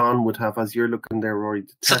that John would have as you're looking there, Rory.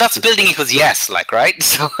 So that's building equals yes, like, right?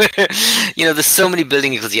 So there's so many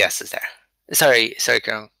building equals yeses there. Sorry,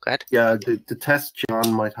 Carol, go ahead. Yeah, the test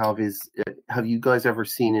John might have is: have you guys ever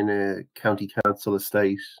seen in a county council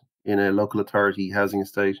estate, in a local authority housing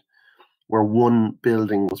estate, where one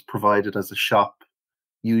building was provided as a shop,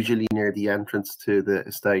 usually near the entrance to the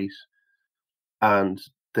estate, and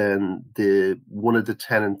then one of the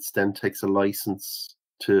tenants then takes a license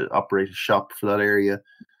to operate a shop for that area,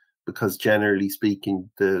 because generally speaking,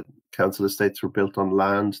 the council estates were built on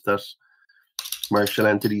land that commercial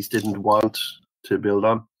entities didn't want to build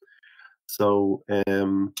on. So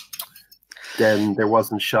then there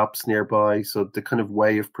wasn't shops nearby. So the kind of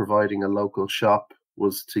way of providing a local shop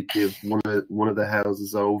was to give one of the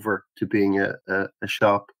houses over to being a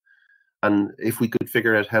shop. And if we could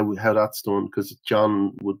figure out how that's done, because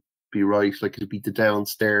John would be right, like it'd be the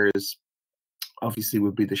downstairs, obviously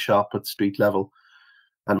would be the shop at street level,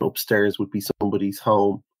 and upstairs would be somebody's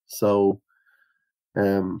home. So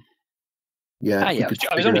I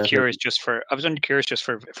was only curious just for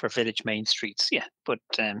village main streets. Yeah, but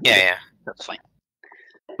that's fine.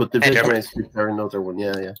 But the village main streets are another one.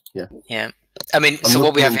 Yeah. I mean, so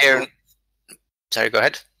what we have here. Sorry, go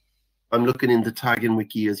ahead. I'm looking in the tagging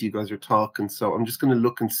wiki as you guys are talking, so I'm just going to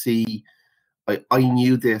look and see. I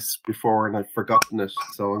knew this before and I've forgotten it,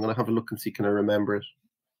 so I'm going to have a look and see, can I remember it?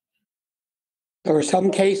 There were some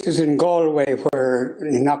cases in Galway where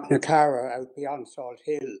in Knocknacara, out beyond Salt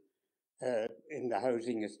Hill, in the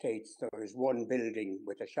housing estates, there is one building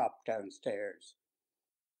with a shop downstairs.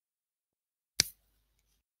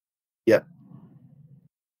 Yeah.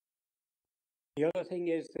 The other thing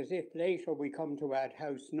is that if later we come to add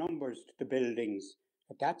house numbers to the buildings,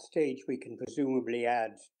 at that stage we can presumably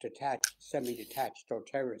add detached, semi-detached or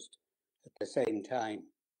terraced at the same time,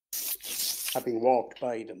 having walked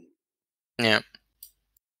by them. Yeah.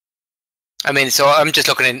 I mean, so I'm just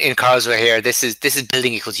looking in Carlsbad here. This is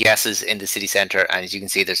building equals yeses in the city centre, and as you can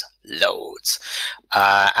see, there's loads.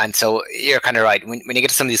 And so you're kind of right. When you get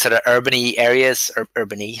to some of these sort of urban-y areas, or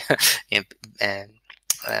urban-y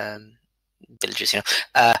villages,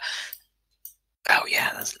 oh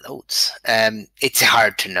yeah, there's loads. It's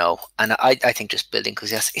hard to know, and I think just building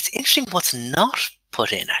equals yes. It's interesting what's not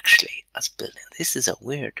put in actually as building. This is a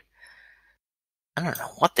weird. I don't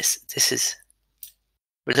know what this is.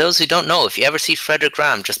 For those who don't know, if you ever see Frederick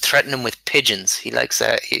Graham, just threaten him with pigeons. He likes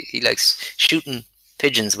he likes shooting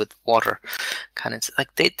pigeons with water cannons.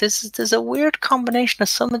 Like there's a weird combination of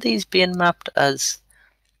some of these being mapped as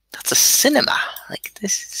that's a cinema. Like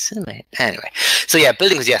this is cinema. Anyway, so yeah,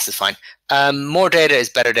 buildings yes is fine. More data is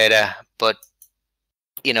better data, but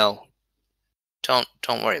don't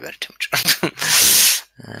worry about it too much.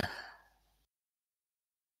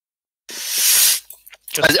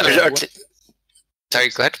 Sorry,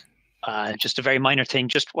 go ahead. Just a very minor thing.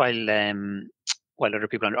 Just while other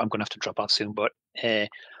people, I'm going to have to drop off soon. But I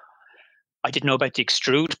didn't know about the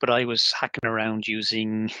extrude, but I was hacking around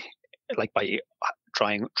using by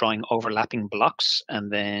drawing overlapping blocks, and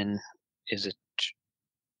then is it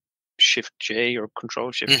Shift J or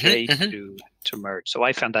Control Shift J to merge. So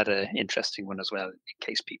I found that an interesting one as well. In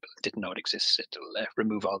case people didn't know it exists, it'll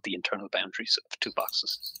remove all the internal boundaries of 2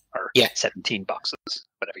 boxes or 17 boxes,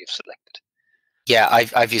 whatever you've selected. Yeah,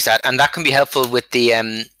 I've used that, and that can be helpful with the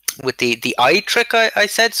eye trick I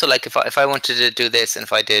said. So like if I wanted to do this, and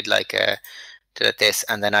if I did did this,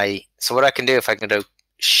 and then so what I can do, if I can do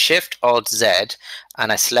Shift Alt Z,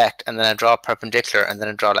 and I select, and then I draw perpendicular, and then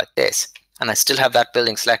I draw like this, and I still have that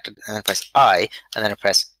building selected, and then press I, and then I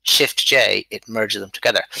press Shift J, it merges them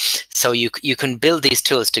together. So you can build these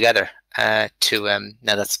tools together now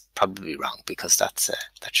that's probably wrong because that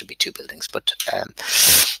should be 2 buildings, but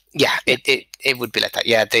yeah, it would be like that.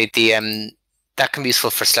 Yeah, that can be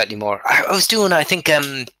useful for slightly more. I was doing, I think,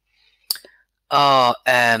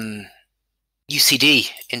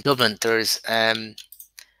 UCD in Dublin.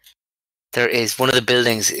 There is one of the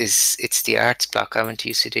buildings it's the arts block. I went to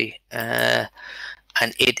UCD, and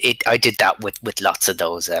I did that with lots of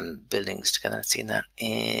those buildings together. I've seen that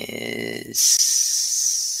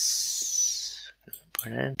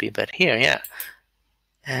it'd be about here, yeah.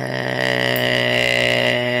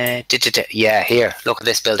 Yeah, here. Look at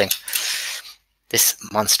this building. This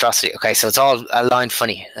monstrosity. Okay, so it's all aligned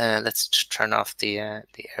funny. Let's just turn off the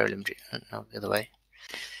heirloom. No, the other way.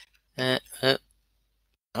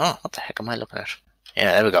 Oh, what the heck am I looking at?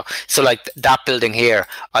 Yeah, there we go. So like that building here,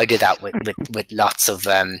 I did that with lots of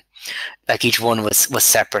like each one was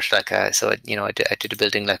separate. Like so I did a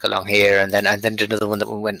building like along here, and then did another one that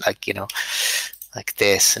went like like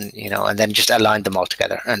this, and and then just aligned them all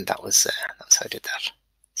together, and that was how I did that.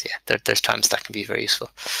 So yeah, there's times that can be very useful.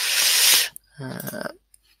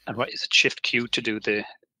 And what is it? Shift Q to do the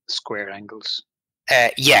square angles.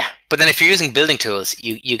 Yeah, but then if you're using building tools,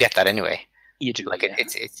 you get that anyway. You do, like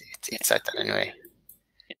it's like that anyway.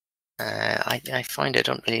 I find I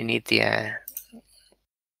don't really need the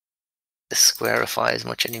squarify as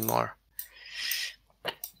much anymore.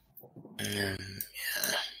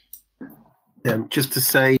 Just to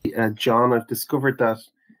say, John, I've discovered that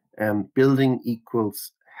building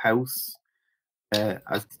equals house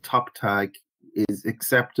as the top tag is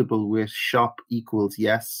acceptable with shop equals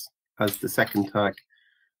yes as the second tag.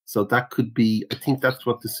 So that could be, I think that's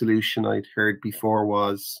what the solution I'd heard before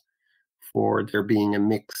was for there being a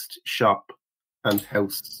mixed shop and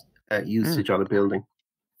house usage on a building.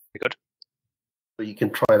 Very good. So you can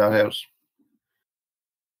try that out.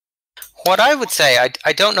 What I would say,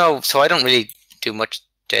 I don't know, so I don't really do much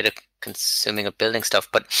data consuming of building stuff,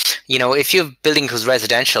 but if you have building equals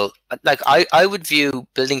residential, like I would view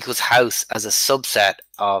building equals house as a subset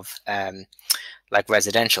of like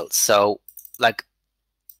residential. So like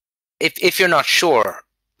if you're not sure,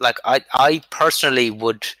 like I personally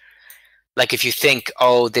would, like if you think,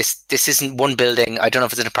 oh, this isn't one building, I don't know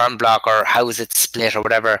if it's an apartment block or how is it split or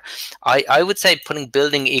whatever, I would say putting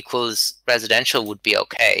building equals residential would be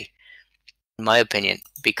okay, in my opinion,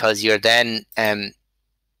 because you're then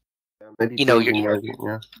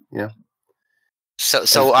yeah.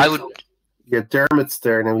 So I would. Yeah, Dermot's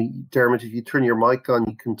there now. Dermot, if you turn your mic on,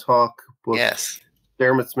 you can talk. But yes.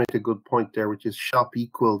 Dermot's made a good point there, which is shop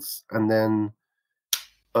equals, and then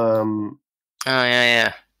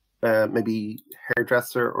maybe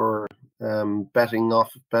hairdresser or betting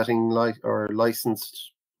or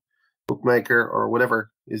licensed bookmaker or whatever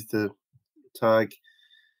is the tag,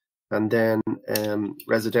 and then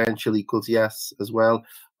residential equals yes as well.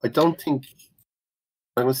 I don't think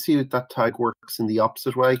I'm going to see if that tag works in the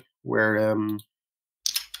opposite way, where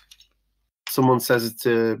someone says it's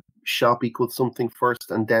a shop equals something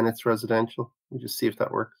first and then it's residential. We'll just see if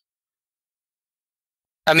that works.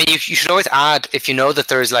 I mean, you should always add, if you know that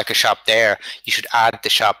there is like a shop there, you should add the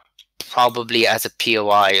shop probably as a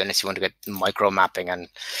POI, unless you want to get micro mapping, and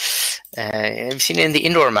I've seen it in the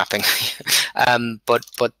indoor mapping. But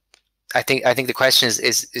I think the question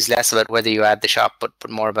is less about whether you add the shop, but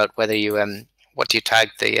more about whether you what do you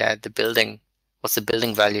tag the building? What's the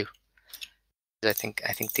building value? I think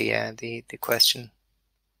the question.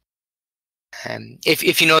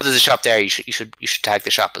 If you know there's a shop there, you should tag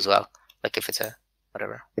the shop as well. Like if it's a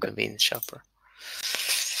whatever convenience shop or.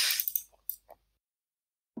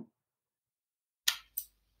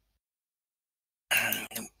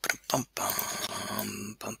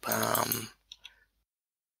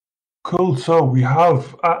 Cool. So we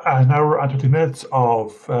have an hour and 20 minutes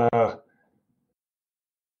of a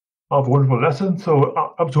wonderful lesson. So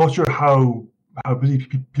I'm not sure how busy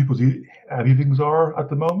people's evenings are at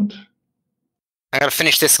the moment. I gotta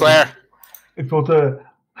finish this square. If you want to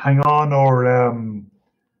hang on, or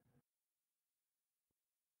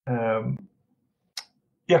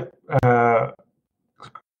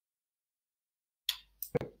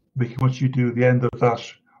we can watch you do the end of that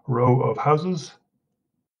row of houses.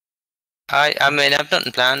 I mean, I've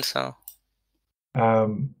nothing planned, so.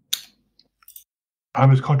 I'm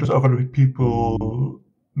just conscious of other people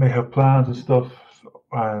may have plans and stuff,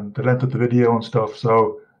 and the length of the video and stuff.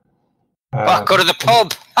 So. Go to the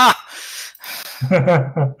pub.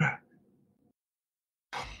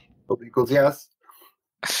 Pub equals yes.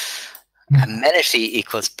 Amenity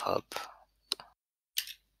equals pub.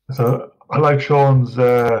 So I like Sean's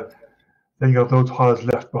thing of those tiles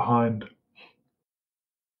left behind.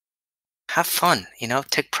 Have fun,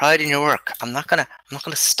 take pride in your work. I'm not gonna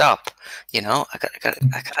stop, I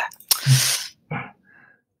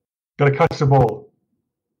gotta catch the ball.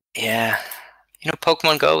 Yeah.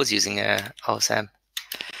 Pokemon Go was using OSM.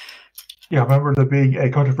 Yeah, I remember there being a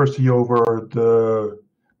controversy over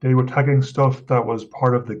they were tagging stuff that was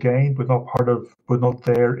part of the game, but not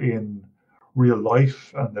there in real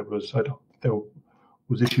life, and there was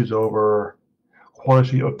issues over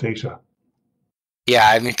quality of data. Yeah,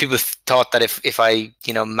 I mean, people thought that if I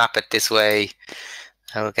map it this way,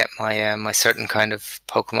 I will get my my certain kind of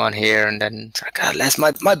Pokemon here, and then it's like, Les,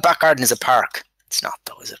 my back garden is a park. It's not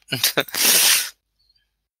though, is it? I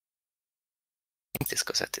think this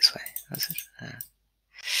goes out this way. Does it?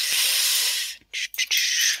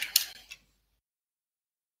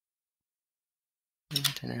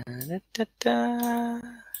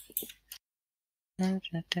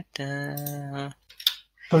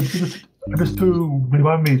 So just to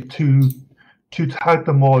remind me to tag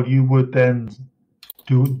them all, you would then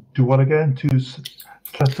do what again to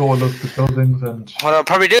select all of the buildings? And what I'll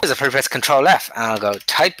probably do is I'll probably press Control F and I'll go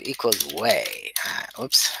type equals way.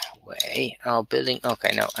 Oops, way. Oh, building.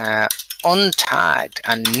 Okay, no. Untagged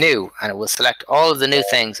and new, and it will select all of the new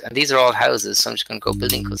things. And these are all houses, so I'm just going to go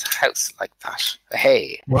building equals house like that.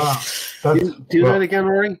 Hey. Wow. Do that again,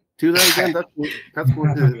 Rory. Do that again. That's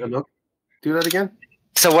worth a look. Do that again.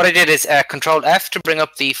 So what I did is Control F to bring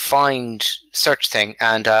up the find search thing,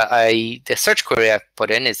 and the search query I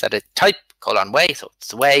put in is that it type :way, so it's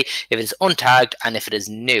the way. If it is untagged and if it is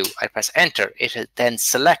new, I press enter. It then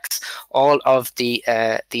selects all of the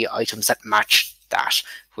items that match that,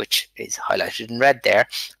 which is highlighted in red there.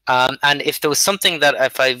 And if there was something that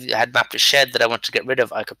if I had mapped a shed that I want to get rid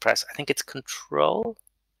of, I could press, I think it's Control,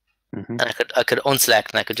 and I could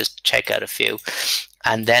unselect and I could just check out a few,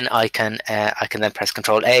 and then I can then press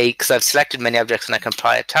Control A because I've selected many objects and I can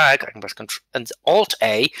apply a tag. I can press Alt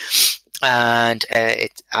A and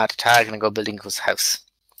it add a tag and I go building equals house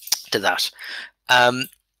to that.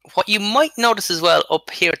 What you might notice as well up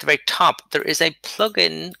here at the very top, there is a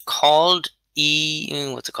plugin called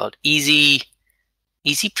what's it called? Easy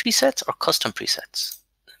presets or custom presets.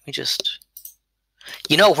 Let me just,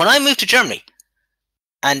 when I moved to Germany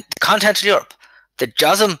and continental Europe, the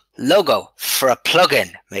JOSM logo for a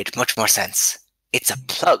plugin made much more sense. It's a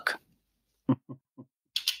plug.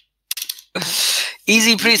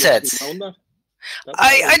 Easy presets.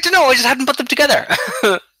 I don't know. I just hadn't put them together.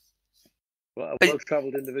 Well, a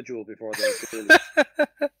well-travelled individual before that.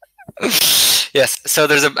 Yes, so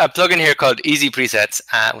there's a plugin here called Easy Presets,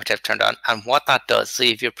 which I've turned on, and what that does, so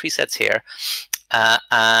you have your presets here,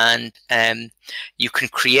 and you can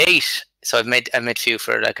create. So I've made a few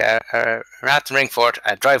for like a rat and ring fort,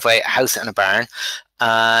 a driveway, a house, and a barn,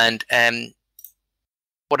 and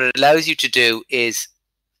what it allows you to do is,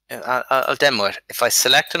 I'll demo it. If I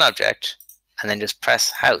select an object and then just press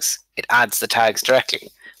house, it adds the tags directly.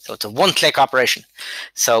 So it's a one-click operation.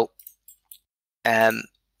 So I've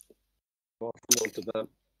often wanted that.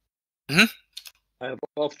 I have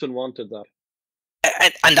often wanted that.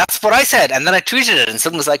 And that's what I said. And then I tweeted it, and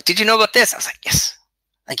someone was like, "Did you know about this?" I was like, "Yes,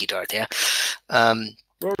 thank you, Dorothea."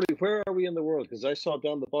 Rory, where are we in the world? Because I saw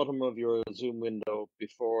down the bottom of your Zoom window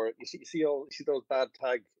before. You see those bad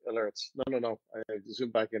tag alerts? No. I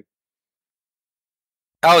zoom back in.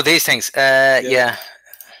 Oh, these things. Yeah.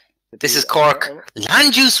 This is Cork.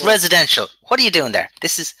 Land use residential. What are you doing there?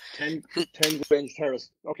 This is 10 Grange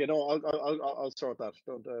Terrace. Okay, no, I'll sort that.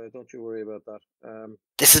 Don't you worry about that.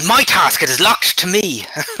 This is my task. It is locked to me.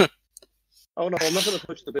 Oh no, I'm not going to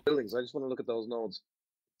touch the buildings. I just want to look at those nodes.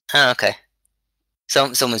 Oh, okay.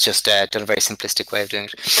 Someone's just done a very simplistic way of doing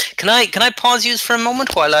it. Can I pause you for a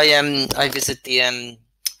moment while I visit the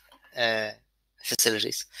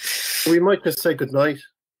facilities? We might just say goodnight.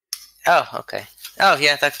 Oh, okay. Oh,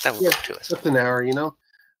 yeah, that would work too. Just an hour, you know.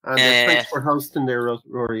 And thanks for hosting there,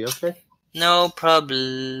 Rory. Okay. No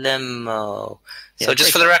problemo. So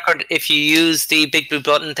just for the record, if you use the big blue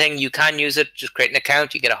button thing, you can use it. Just create an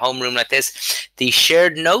account. You get a homeroom like this. The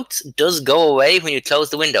shared notes does go away when you close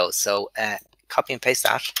the windows. So copy and paste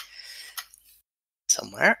that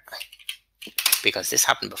somewhere, because this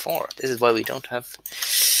happened before. This is why we don't have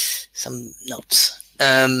some notes.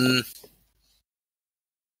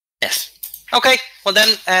 Yes. Okay. Well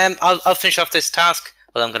then, I'll finish off this task.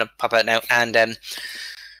 Well, I'm going to pop out now and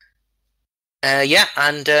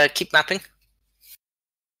keep mapping.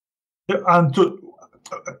 Yeah, and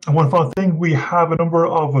one final thing, we have a number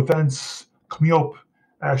of events coming up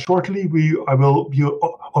shortly. I will be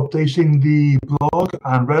updating the blog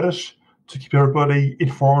and Reddit to keep everybody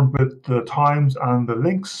informed with the times and the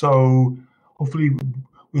links. So hopefully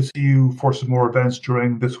we'll see you for some more events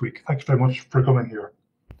during this week. Thanks very much for coming here.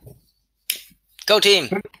 Go team.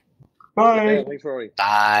 Bye. Yeah, thanks, Rory.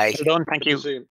 Bye. Well done. Thank you. See you.